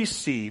or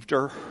received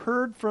or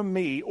heard from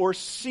me or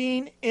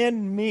seen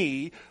in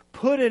me,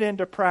 put it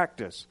into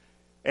practice.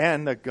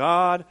 And the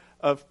God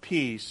of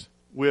peace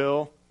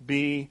will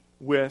be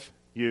with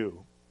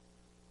you.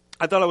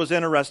 I thought it was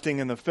interesting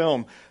in the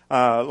film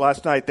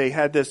last night. They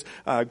had this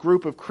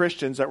group of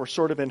Christians that were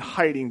sort of in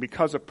hiding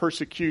because of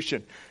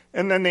persecution.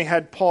 And then they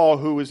had Paul,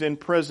 who was in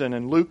prison,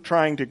 and Luke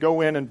trying to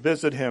go in and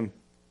visit him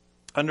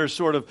under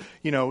sort of,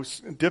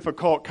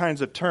 difficult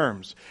kinds of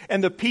terms.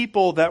 And the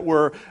people that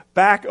were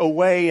back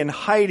away and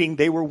hiding,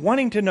 they were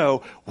wanting to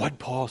know, what'd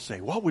Paul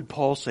say? What would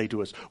Paul say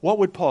to us? What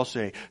would Paul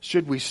say?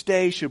 Should we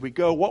stay? Should we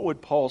go? What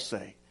would Paul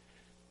say?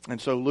 And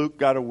so Luke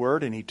got a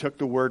word, and he took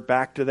the word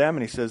back to them,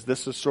 and he says,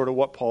 this is sort of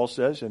what Paul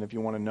says, and if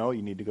you want to know,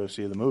 you need to go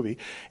see the movie.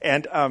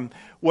 And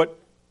what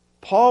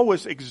Paul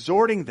was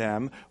exhorting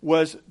them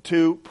was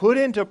to put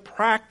into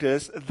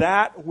practice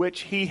that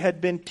which he had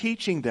been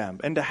teaching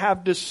them, and to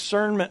have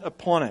discernment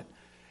upon it.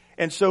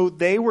 And so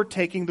they were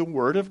taking the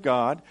word of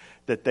God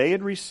that they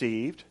had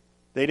received.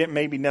 They didn't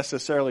maybe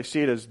necessarily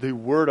see it as the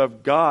Word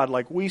of God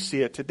like we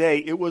see it today.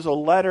 It was a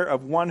letter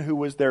of one who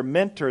was their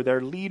mentor,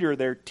 their leader,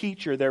 their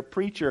teacher, their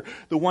preacher,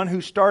 the one who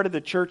started the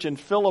church in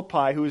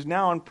Philippi, who is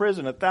now in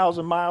prison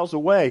 1,000 miles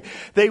away.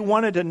 They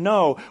wanted to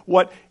know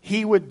what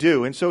he would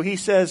do. And so he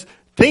says,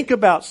 think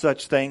about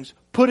such things,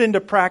 put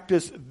into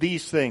practice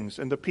these things,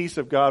 and the peace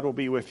of God will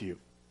be with you.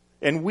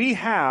 And we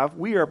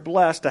are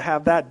blessed to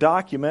have that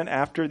document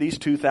after these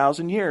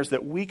 2,000 years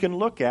that we can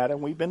look at,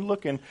 and we've been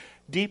looking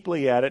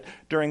deeply at it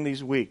during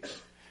these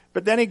weeks.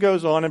 But then he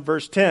goes on in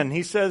verse 10,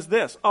 he says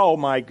this, oh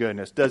my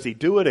goodness, does he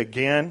do it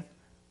again?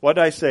 What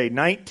did I say?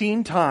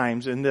 19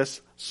 times in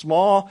this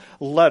small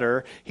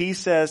letter, he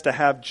says to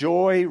have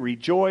joy,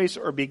 rejoice,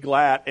 or be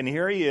glad. And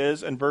here he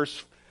is in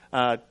verse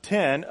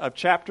 10 of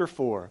chapter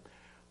 4.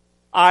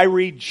 I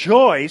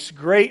rejoice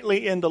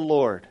greatly in the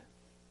Lord,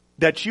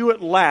 that you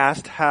at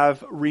last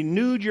have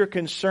renewed your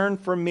concern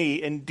for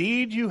me.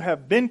 Indeed, you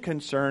have been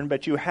concerned,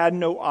 but you had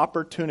no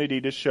opportunity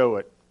to show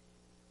it.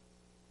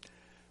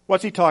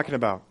 What's he talking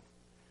about?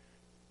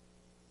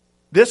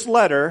 This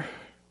letter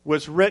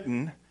was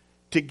written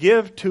to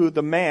give to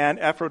the man,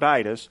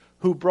 Epaphroditus,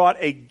 who brought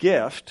a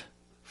gift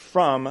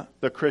from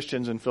the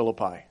Christians in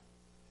Philippi.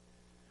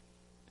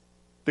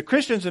 The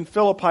Christians in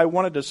Philippi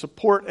wanted to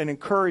support and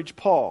encourage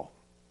Paul.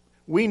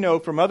 We know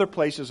from other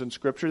places in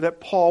Scripture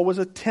that Paul was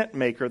a tent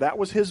maker. That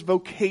was his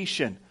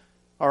vocation.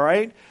 All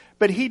right?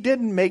 But he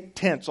didn't make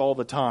tents all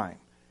the time.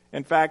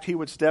 In fact, he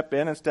would step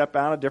in and step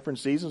out at different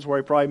seasons where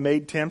he probably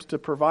made tents to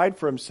provide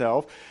for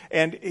himself.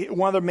 And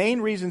one of the main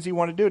reasons he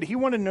wanted to do it, he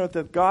wanted to know that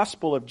the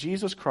gospel of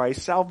Jesus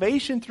Christ,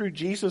 salvation through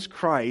Jesus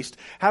Christ,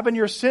 having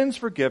your sins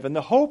forgiven,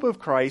 the hope of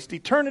Christ,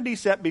 eternity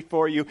set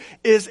before you,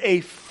 is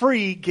a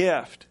free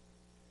gift.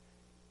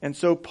 And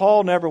so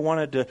Paul never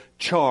wanted to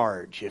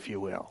charge, if you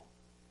will.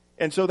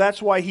 And so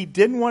that's why he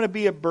didn't want to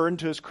be a burden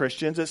to his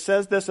Christians. It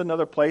says this in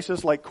other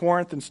places like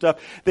Corinth and stuff,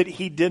 that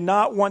he did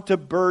not want to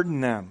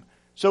burden them.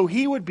 So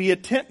he would be a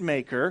tent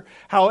maker.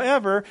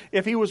 However,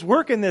 if he was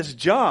working this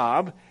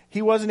job,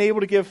 he wasn't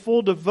able to give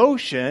full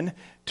devotion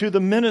to the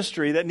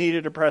ministry that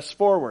needed to press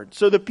forward.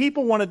 So the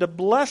people wanted to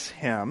bless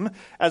him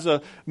as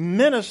a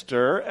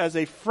minister, as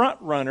a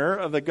front runner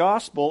of the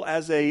gospel,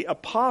 as an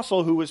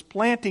apostle who was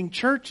planting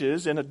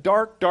churches in a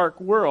dark, dark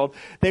world.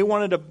 They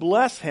wanted to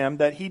bless him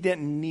that he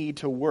didn't need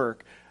to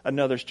work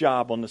another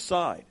job on the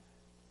side.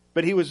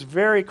 But he was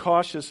very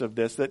cautious of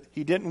this, that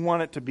he didn't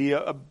want it to be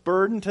a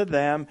burden to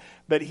them,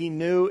 but he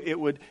knew it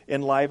would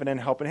enliven and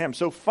help him.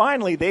 So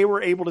finally, they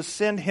were able to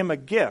send him a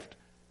gift.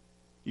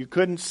 You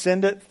couldn't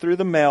send it through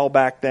the mail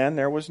back then.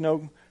 There was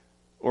no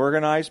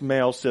organized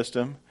mail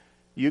system.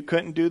 You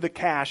couldn't do the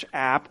cash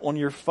app on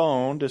your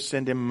phone to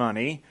send him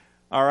money.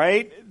 All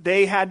right?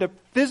 They had to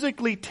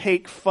physically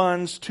take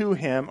funds to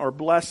him or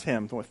bless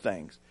him with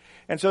things.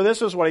 And so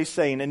this is what he's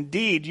saying.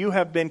 Indeed, you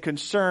have been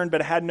concerned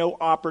but had no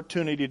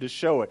opportunity to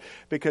show it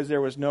because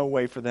there was no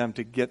way for them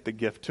to get the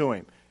gift to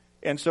him.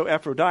 And so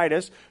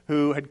Epaphroditus,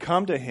 who had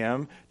come to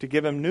him to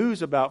give him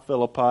news about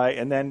Philippi,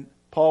 and then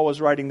Paul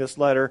was writing this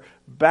letter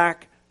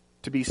back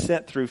to be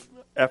sent through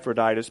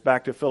Epaphroditus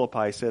back to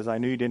Philippi, says, I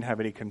knew you didn't have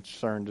any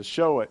concern to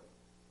show it.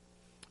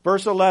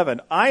 Verse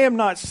 11, I am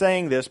not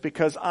saying this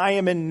because I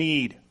am in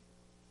need.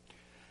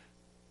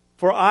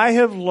 For I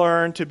have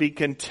learned to be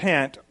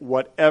content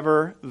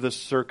whatever the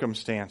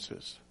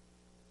circumstances.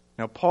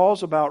 Now,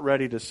 Paul's about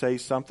ready to say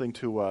something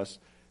to us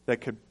that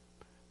could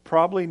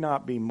probably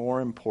not be more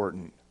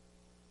important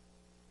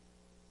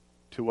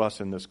to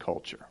us in this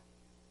culture.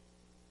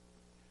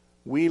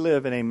 We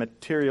live in a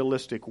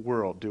materialistic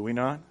world, do we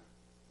not?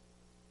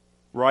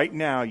 Right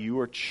now, you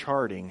are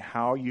charting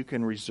how you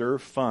can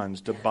reserve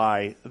funds to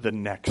buy the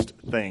next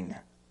thing.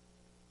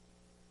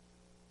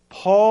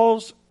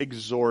 Paul's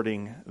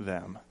exhorting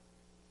them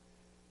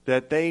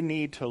that they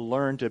need to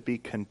learn to be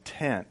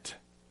content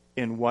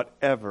in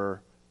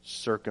whatever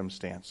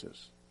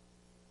circumstances.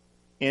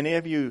 Any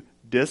of you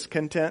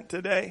discontent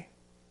today?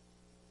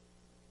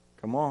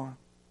 Come on.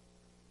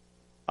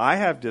 I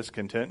have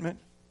discontentment.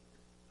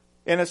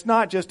 And it's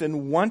not just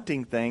in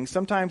wanting things.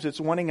 Sometimes it's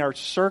wanting our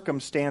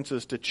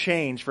circumstances to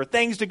change, for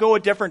things to go a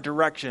different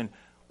direction.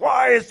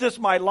 Why is this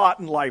my lot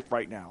in life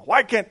right now?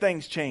 Why can't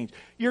things change?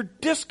 You're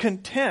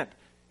discontent.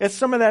 It's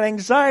some of that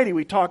anxiety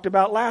we talked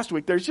about last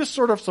week. There's just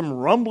sort of some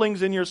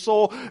rumblings in your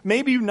soul.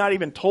 Maybe you've not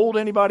even told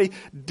anybody.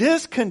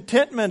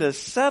 Discontentment is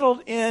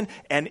settled in,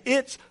 and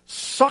it's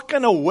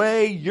sucking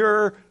away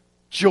your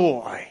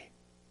joy.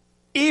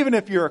 Even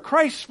if you're a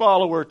Christ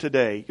follower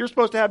today, you're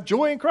supposed to have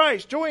joy in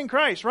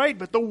Christ, right?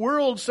 But the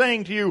world's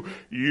saying to you,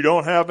 you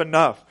don't have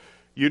enough.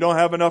 You don't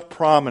have enough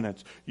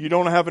prominence. You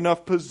don't have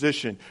enough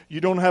position. You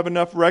don't have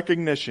enough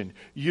recognition.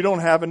 You don't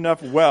have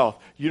enough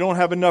wealth. You don't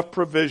have enough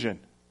provision.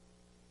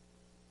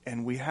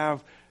 And we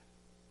have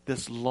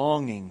this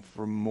longing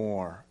for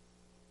more.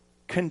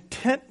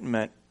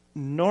 Contentment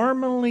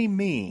normally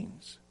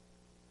means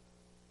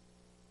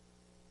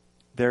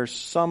there's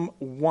some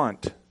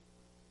want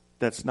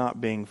that's not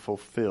being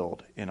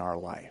fulfilled in our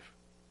life.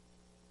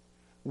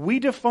 We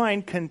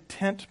define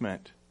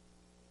contentment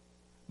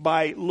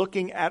by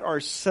looking at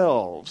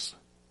ourselves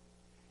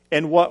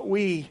and what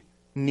we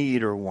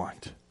need or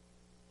want.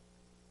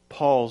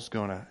 Paul's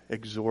going to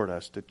exhort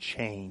us to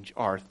change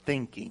our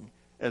thinking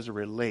as it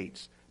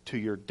relates to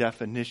your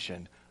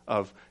definition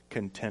of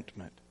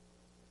contentment.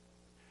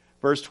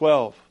 Verse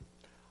 12,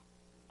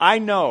 I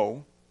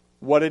know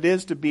what it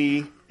is to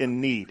be in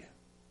need,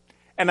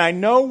 and I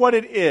know what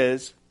it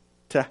is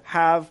to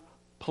have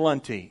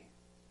plenty.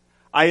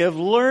 I have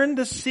learned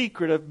the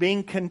secret of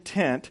being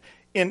content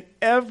in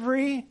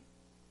every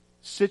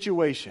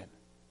situation,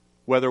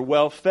 whether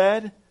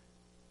well-fed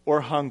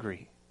or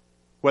hungry,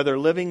 whether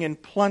living in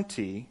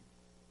plenty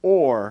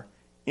or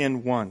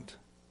in want.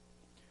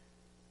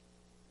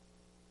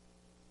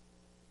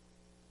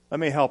 Let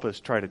me help us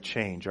try to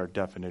change our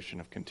definition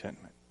of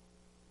contentment.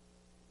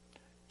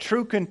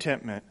 True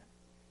contentment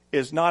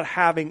is not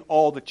having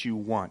all that you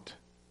want,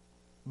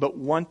 but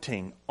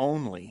wanting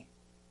only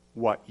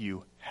what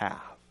you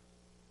have.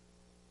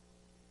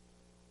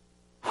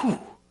 Whew.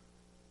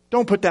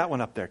 Don't put that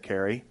one up there,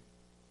 Carrie.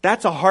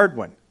 That's a hard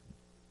one.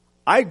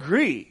 I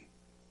agree.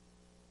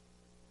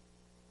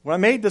 When I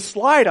made the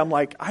slide, I'm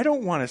like, I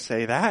don't want to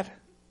say that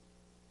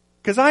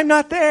because I'm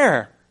not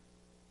there.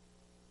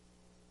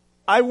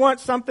 I want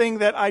something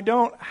that I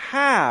don't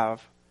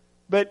have,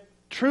 but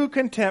true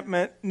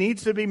contentment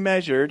needs to be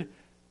measured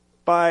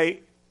by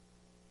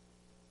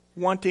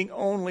wanting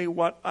only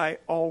what I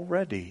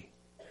already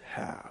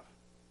have.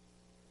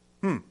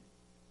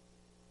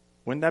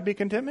 Wouldn't that be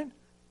contentment?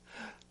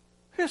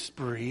 Just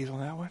breathe on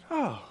that one.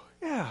 Oh,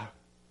 yeah.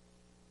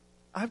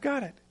 I've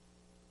got it.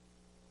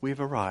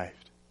 We've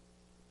arrived.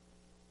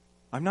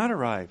 I'm not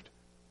arrived.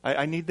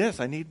 I need this.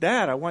 I need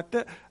that. I want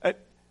that.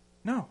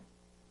 No.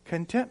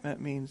 Contentment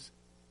means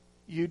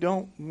you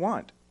don't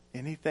want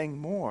anything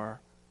more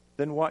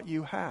than what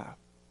you have.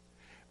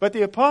 But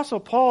the Apostle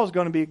Paul is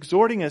going to be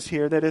exhorting us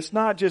here that it's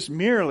not just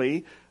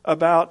merely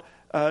about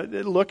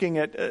looking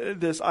at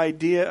this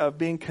idea of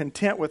being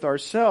content with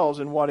ourselves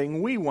and what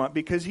we want,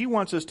 because he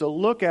wants us to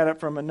look at it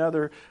from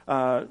another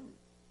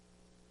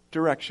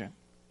direction.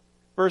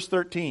 Verse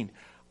 13,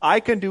 I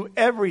can do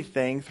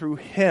everything through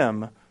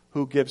him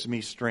who gives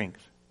me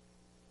strength.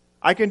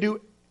 I can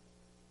do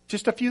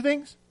just a few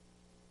things.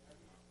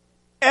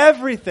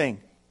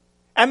 Everything.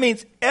 That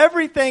means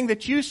everything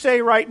that you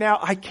say right now,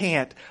 I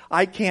can't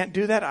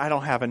do that. I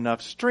don't have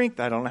enough strength.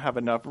 I don't have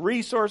enough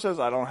resources.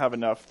 I don't have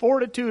enough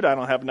fortitude. I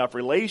don't have enough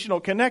relational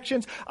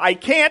connections. I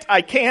can't.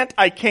 I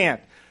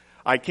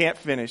can't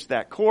finish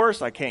that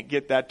course. I can't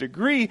get that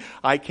degree.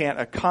 I can't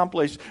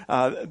accomplish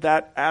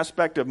that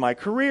aspect of my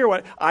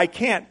career. I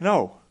can't.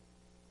 No.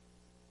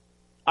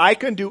 I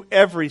can do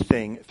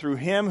everything through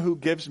him who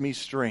gives me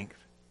strength.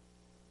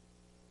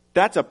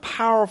 That's a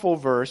powerful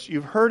verse.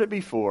 You've heard it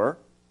before.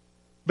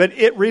 But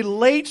it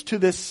relates to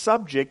this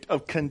subject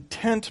of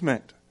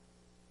contentment.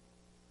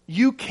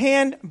 You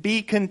can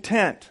be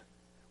content.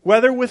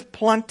 Whether with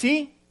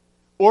plenty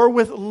or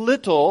with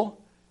little,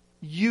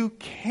 you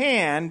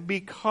can,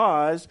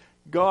 because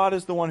God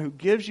is the one who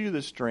gives you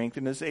the strength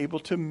and is able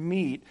to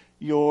meet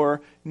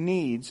your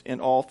needs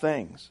in all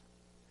things.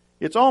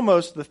 It's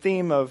almost the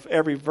theme of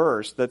every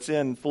verse that's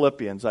in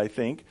Philippians, I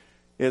think,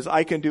 is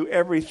I can do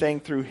everything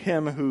through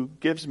him who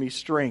gives me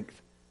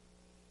strength.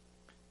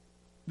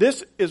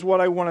 This is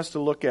what I want us to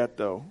look at,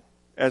 though,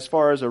 as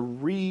far as a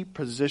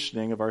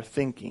repositioning of our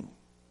thinking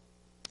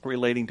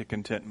relating to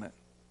contentment.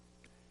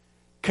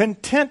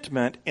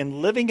 Contentment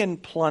in living in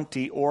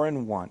plenty or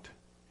in want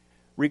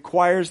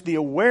requires the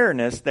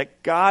awareness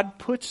that God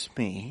puts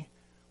me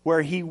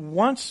where he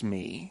wants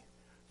me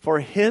for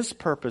his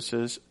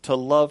purposes to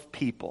love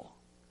people.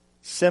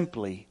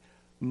 Simply,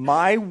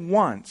 my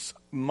wants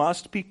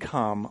must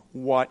become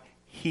what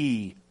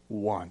he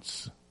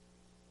wants.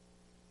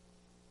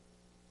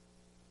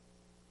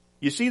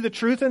 You see the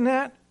truth in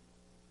that?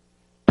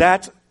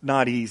 That's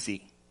not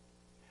easy.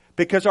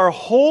 Because our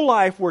whole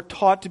life we're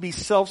taught to be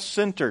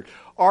self-centered.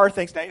 Our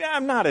things,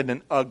 I'm not in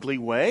an ugly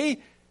way.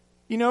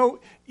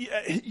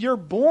 you're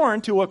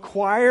born to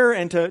acquire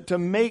and to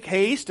make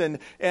haste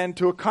and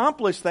to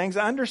accomplish things.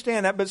 I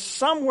understand that, but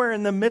somewhere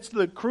in the midst of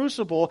the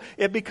crucible,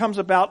 it becomes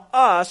about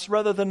us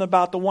rather than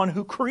about the one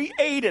who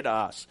created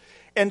us.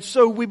 And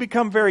so we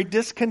become very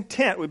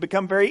discontent. We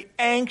become very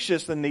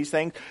anxious in these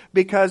things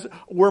because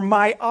we're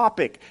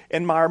myopic.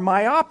 And our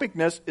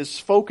myopicness is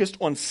focused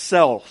on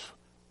self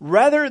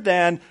rather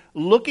than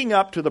looking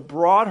up to the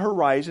broad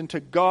horizon to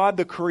God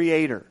the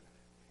Creator.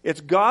 It's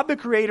God the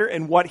Creator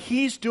and what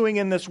He's doing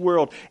in this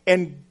world.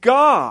 And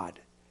God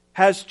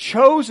has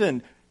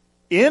chosen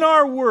in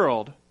our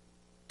world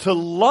to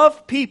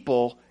love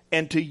people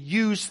and to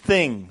use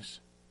things.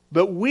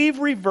 But we've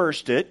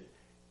reversed it,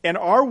 and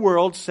our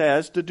world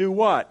says to do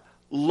what?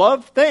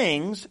 Love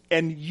things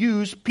and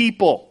use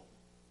people.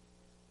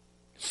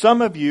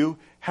 Some of you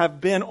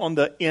have been on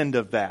the end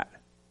of that.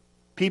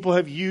 People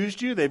have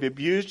used you, they've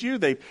abused you,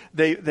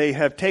 they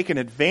have taken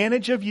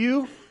advantage of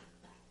you.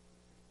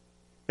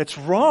 It's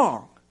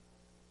wrong.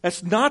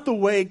 That's not the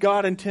way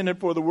God intended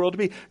for the world to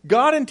be.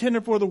 God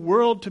intended for the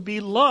world to be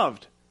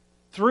loved.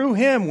 Through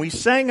Him, we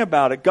sang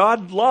about it.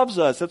 God loves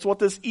us. That's what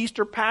this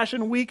Easter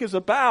Passion Week is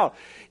about.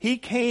 He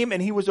came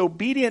and He was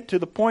obedient to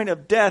the point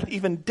of death,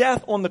 even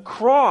death on the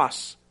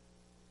cross,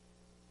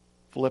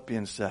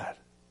 Philippians said.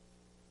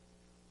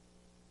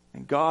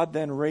 And God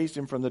then raised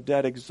Him from the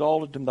dead,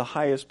 exalted Him to the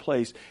highest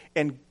place.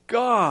 And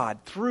God,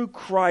 through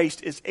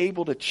Christ, is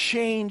able to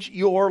change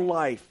your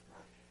life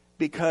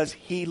because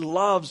He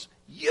loves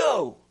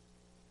you.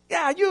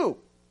 Yeah, you.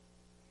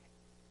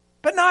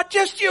 But not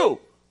just you.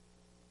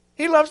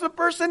 He loves the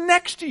person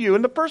next to you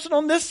and the person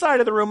on this side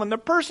of the room and the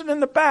person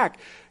in the back.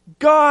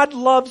 God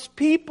loves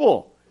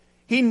people.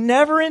 He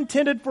never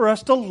intended for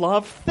us to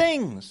love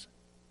things.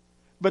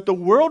 But the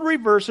world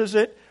reverses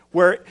it,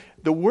 where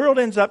the world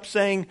ends up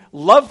saying,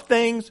 love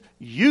things,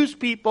 use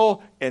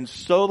people, and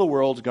so the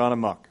world's gone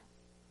amok.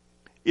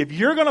 If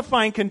you're going to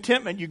find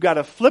contentment, you've got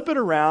to flip it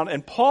around.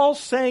 And Paul's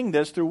saying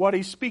this through what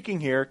he's speaking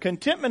here.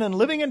 Contentment in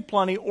living in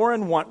plenty or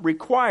in want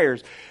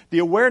requires the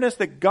awareness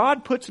that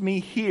God puts me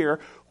here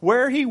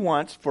where He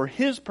wants for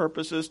His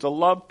purposes to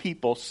love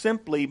people.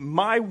 Simply,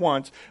 my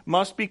wants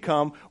must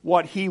become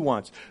what He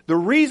wants. The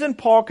reason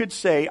Paul could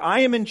say,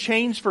 I am in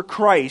chains for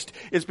Christ,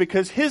 is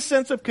because his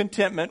sense of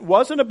contentment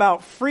wasn't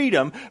about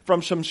freedom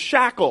from some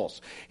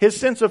shackles. His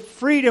sense of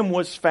freedom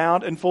was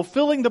found in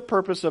fulfilling the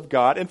purpose of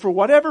God, and for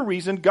whatever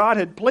reason, God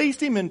had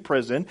placed him in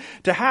prison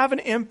to have an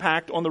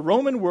impact on the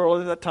Roman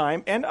world at the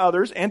time and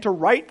others, and to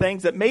write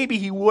things that maybe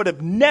he would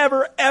have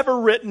never,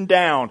 ever written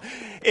down.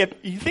 If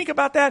you think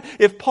about that,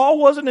 if Paul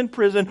wasn't in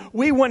prison,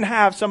 we wouldn't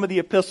have some of the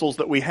epistles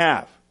that we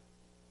have.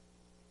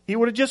 He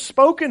would have just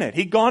spoken it.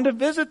 He'd gone to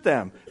visit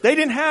them. They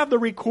didn't have the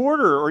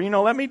recorder or,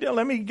 let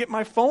me get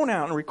my phone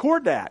out and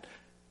record that.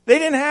 They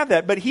didn't have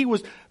that, but he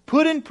was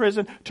put in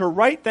prison to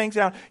write things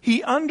out.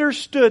 He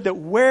understood that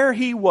where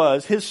he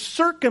was, his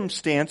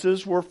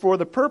circumstances were for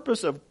the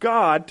purpose of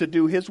God to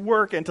do His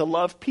work and to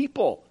love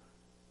people.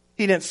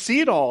 He didn't see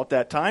it all at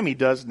that time. He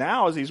does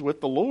now as he's with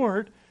the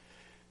Lord.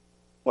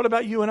 What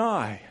about you and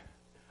I?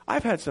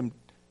 I've had some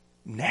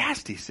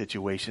nasty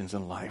situations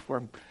in life where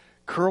I'm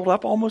curled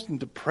up almost in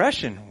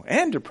depression.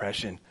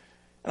 And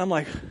I'm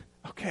like,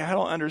 okay, I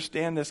don't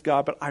understand this,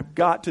 God, but I've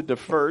got to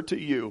defer to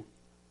You.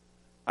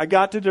 I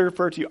got to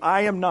defer to You.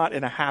 I am not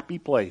in a happy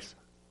place,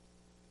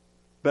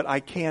 but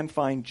I can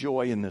find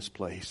joy in this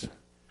place.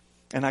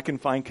 And I can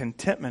find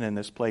contentment in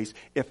this place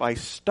if I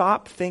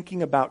stop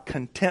thinking about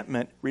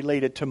contentment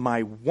related to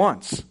my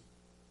wants,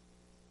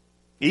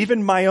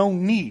 even my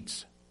own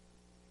needs,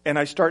 and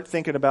I start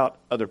thinking about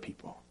other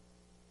people.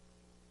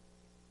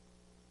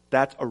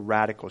 That's a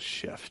radical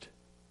shift.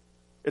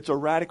 It's a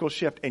radical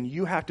shift, and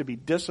you have to be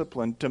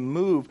disciplined to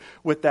move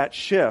with that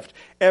shift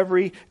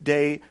every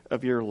day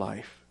of your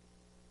life.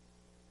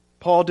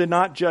 Paul did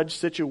not judge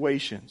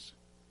situations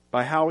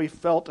by how he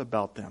felt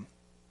about them.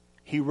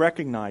 He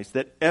recognized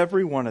that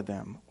every one of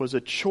them was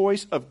a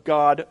choice of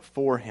God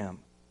for him,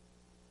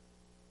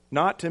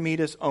 not to meet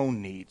his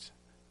own needs,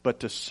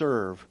 but to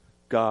serve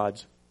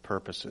God's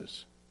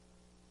purposes.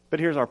 But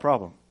here's our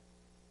problem.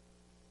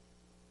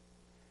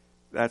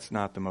 That's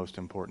not the most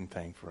important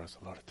thing for us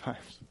a lot of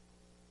times.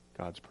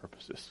 God's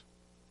purposes.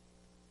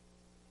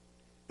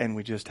 And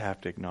we just have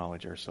to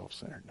acknowledge our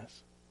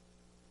self-centeredness.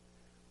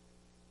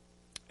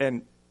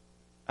 And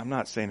I'm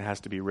not saying it has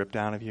to be ripped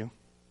out of you.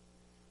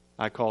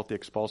 I call it the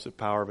expulsive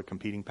power of a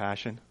competing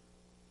passion.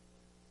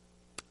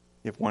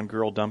 If one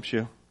girl dumps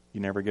you,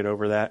 you never get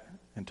over that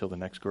until the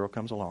next girl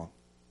comes along.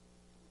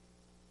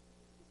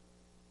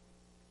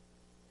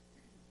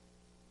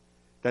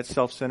 That's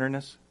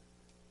self-centeredness.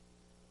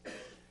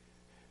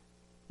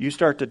 You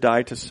start to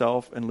die to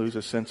self and lose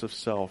a sense of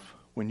self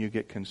when you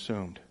get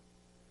consumed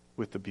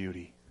with the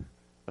beauty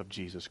of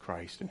Jesus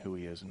Christ and who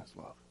He is in His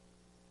love.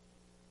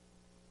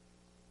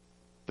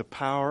 The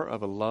power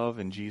of a love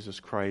in Jesus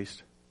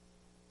Christ,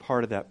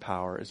 part of that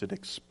power is it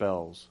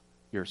expels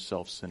your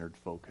self-centered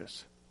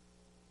focus.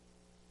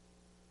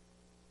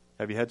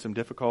 Have you had some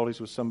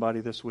difficulties with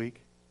somebody this week?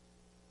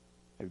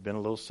 Have you been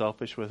a little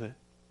selfish with it?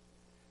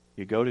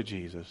 You go to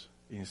Jesus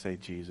You say,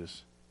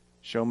 Jesus,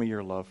 show me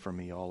your love for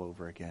me all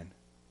over again.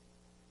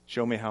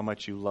 Show me how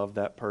much you love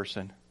that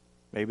person.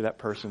 Maybe that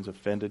person's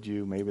offended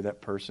you. Maybe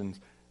that person's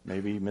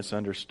maybe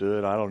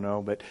misunderstood. I don't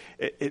know. But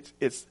it's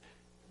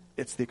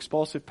the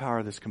expulsive power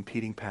of this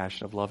competing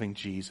passion of loving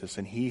Jesus,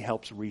 and he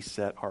helps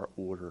reset our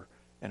order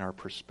and our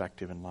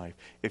perspective in life.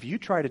 If you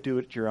try to do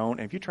it your own,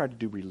 and if you try to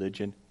do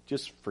religion,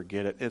 just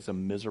forget it. It's a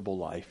miserable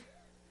life.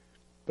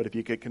 But if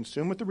you get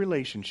consumed with the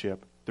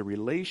relationship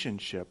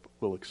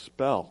will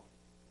expel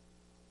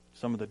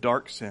some of the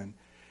dark sin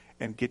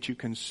and get you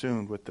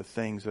consumed with the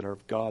things that are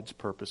of God's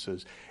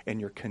purposes.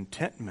 And your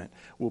contentment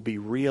will be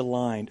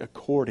realigned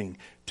according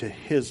to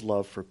his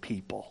love for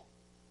people,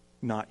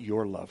 not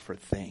your love for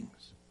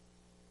things.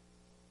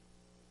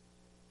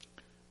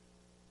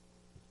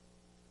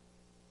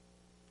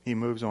 He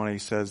moves on and he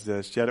says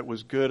this, yet it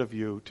was good of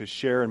you to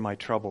share in my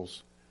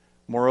troubles.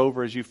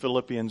 Moreover, as you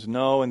Philippians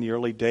know, in the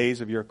early days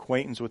of your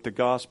acquaintance with the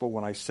gospel,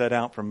 when I set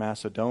out from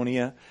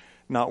Macedonia,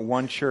 not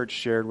one church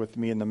shared with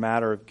me in the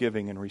matter of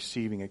giving and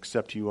receiving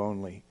except you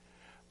only.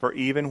 For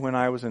even when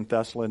I was in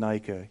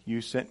Thessalonica, you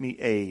sent me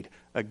aid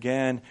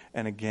again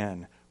and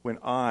again when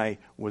I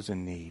was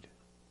in need.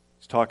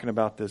 He's talking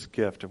about this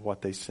gift of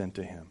what they sent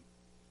to him.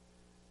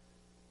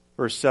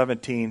 Verse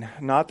 17,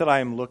 not that I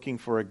am looking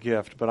for a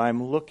gift, but I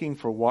am looking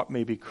for what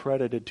may be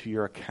credited to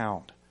your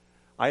account.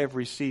 I have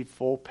received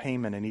full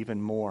payment and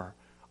even more.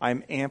 I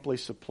am amply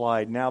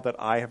supplied now that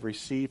I have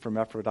received from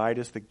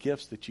Epaphroditus the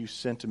gifts that you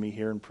sent to me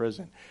here in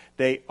prison.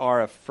 They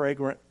are a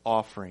fragrant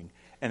offering,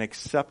 an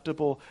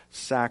acceptable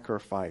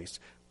sacrifice,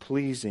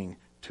 pleasing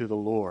to the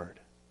Lord.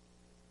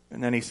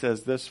 And then he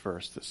says this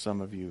verse that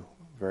some of you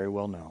very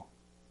well know.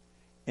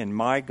 And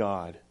my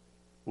God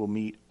will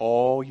meet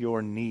all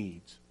your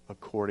needs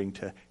according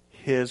to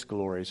his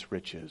glorious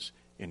riches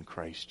in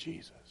Christ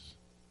Jesus.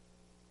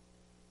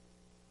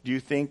 Do you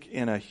think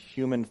in a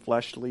human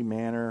fleshly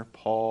manner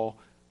Paul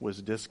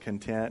was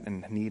discontent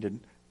and needed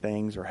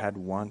things or had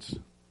wants?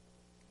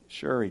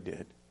 Sure he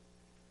did.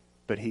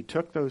 But he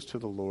took those to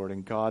the Lord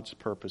and God's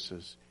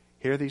purposes.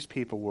 Here these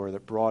people were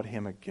that brought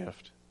him a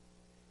gift.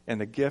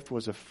 And the gift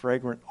was a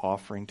fragrant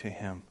offering to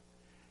him.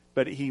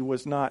 But he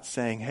was not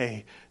saying,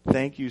 hey,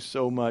 thank you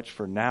so much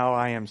for now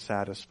I am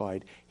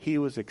satisfied. He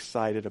was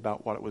excited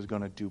about what it was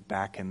going to do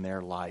back in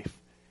their life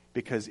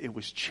because it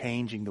was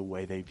changing the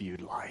way they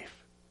viewed life.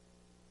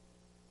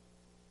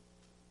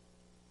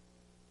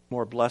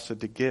 More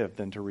blessed to give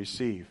than to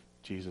receive,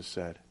 Jesus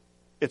said.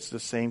 It's the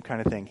same kind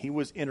of thing. He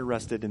was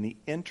interested in the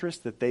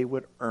interest that they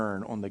would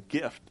earn on the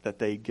gift that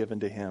they'd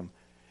given to him,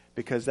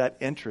 because that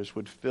interest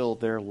would fill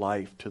their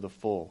life to the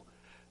full.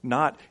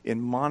 Not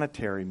in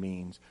monetary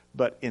means,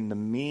 but in the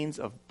means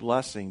of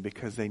blessing,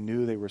 because they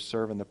knew they were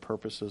serving the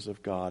purposes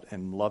of God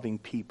and loving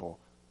people,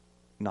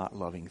 not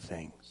loving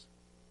things.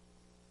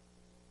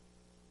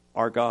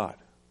 Our God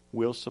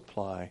will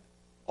supply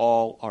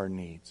all our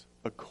needs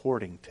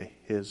according to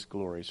his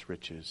glorious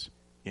riches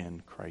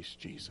in Christ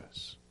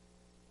Jesus.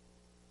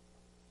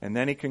 And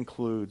then he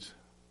concludes,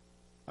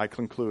 by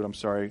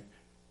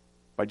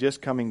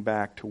just coming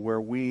back to where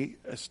we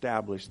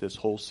established this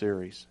whole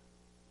series.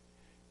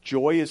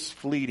 Joy is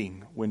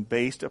fleeting when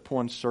based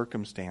upon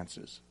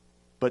circumstances,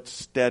 but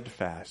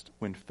steadfast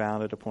when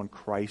founded upon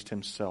Christ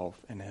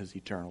himself and his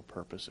eternal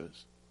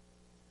purposes.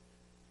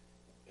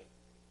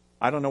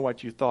 I don't know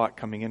what you thought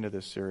coming into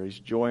this series.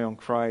 Joy on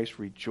Christ,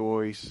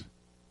 rejoice.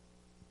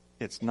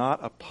 It's not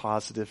a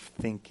positive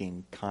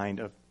thinking kind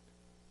of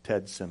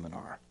TED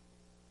seminar.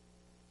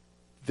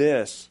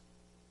 This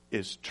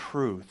is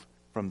truth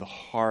from the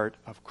heart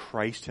of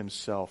Christ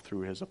himself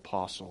through his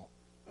apostle,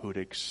 who had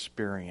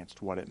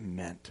experienced what it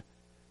meant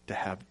to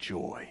have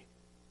joy,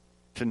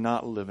 to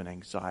not live in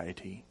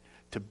anxiety,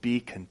 to be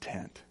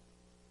content.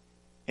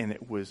 And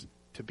it was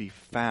to be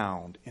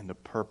found in the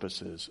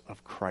purposes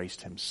of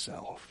Christ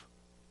himself,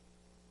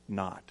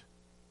 not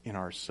in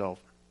our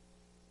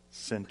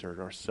self-centered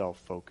or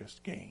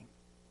self-focused gain.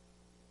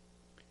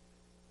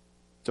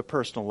 It's a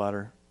personal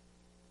letter.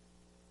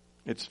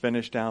 It's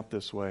finished out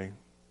this way.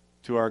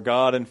 To our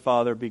God and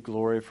Father be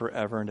glory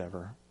forever and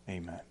ever.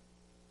 Amen.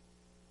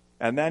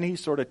 And then he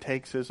sort of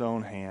takes his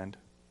own hand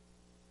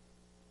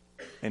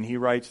and he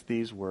writes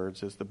these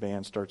words as the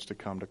band starts to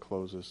come to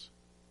closes.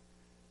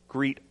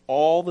 Greet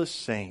all the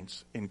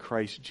saints in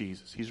Christ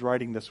Jesus. He's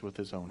writing this with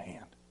his own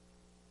hand.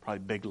 Probably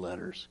big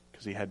letters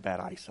because he had bad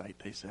eyesight,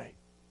 they say.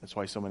 That's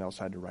why someone else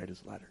had to write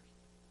his letters.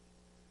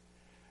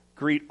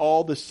 Greet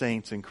all the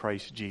saints in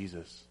Christ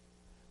Jesus.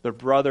 The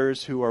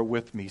brothers who are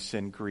with me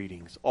send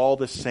greetings. All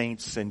the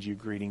saints send you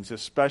greetings,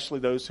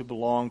 especially those who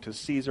belong to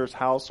Caesar's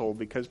household,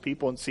 because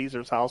people in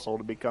Caesar's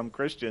household have become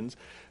Christians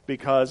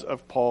because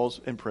of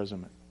Paul's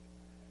imprisonment.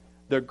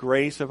 The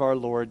grace of our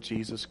Lord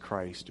Jesus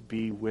Christ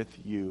be with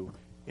you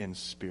in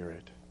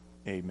spirit.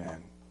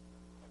 Amen.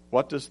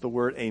 What does the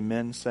word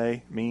amen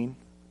mean?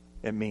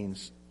 It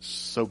means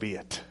so be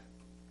it.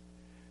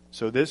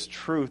 So this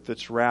truth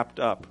that's wrapped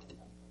up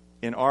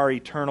in our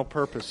eternal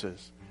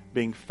purposes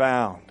being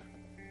found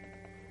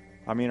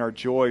I mean, our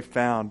joy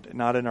found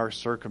not in our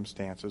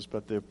circumstances,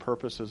 but the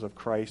purposes of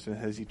Christ and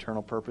His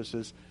eternal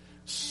purposes,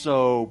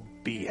 so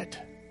be it.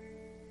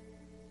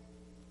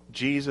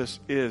 Jesus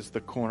is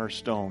the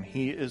cornerstone.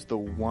 He is the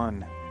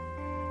one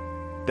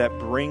that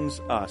brings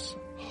us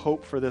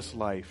hope for this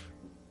life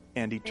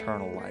and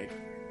eternal life.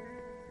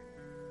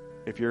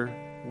 If you're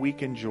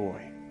weak in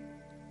joy,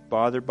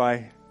 bothered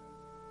by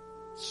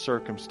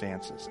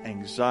circumstances,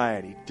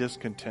 anxiety,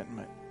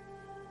 discontentment,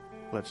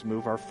 let's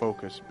move our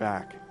focus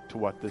back to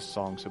what this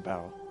song's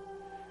about.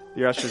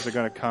 The ushers are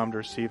going to come to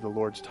receive the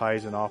Lord's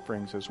tithes and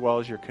offerings as well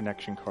as your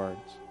connection cards.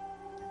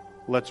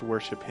 Let's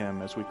worship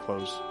Him as we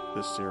close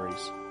this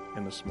series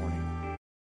in this morning.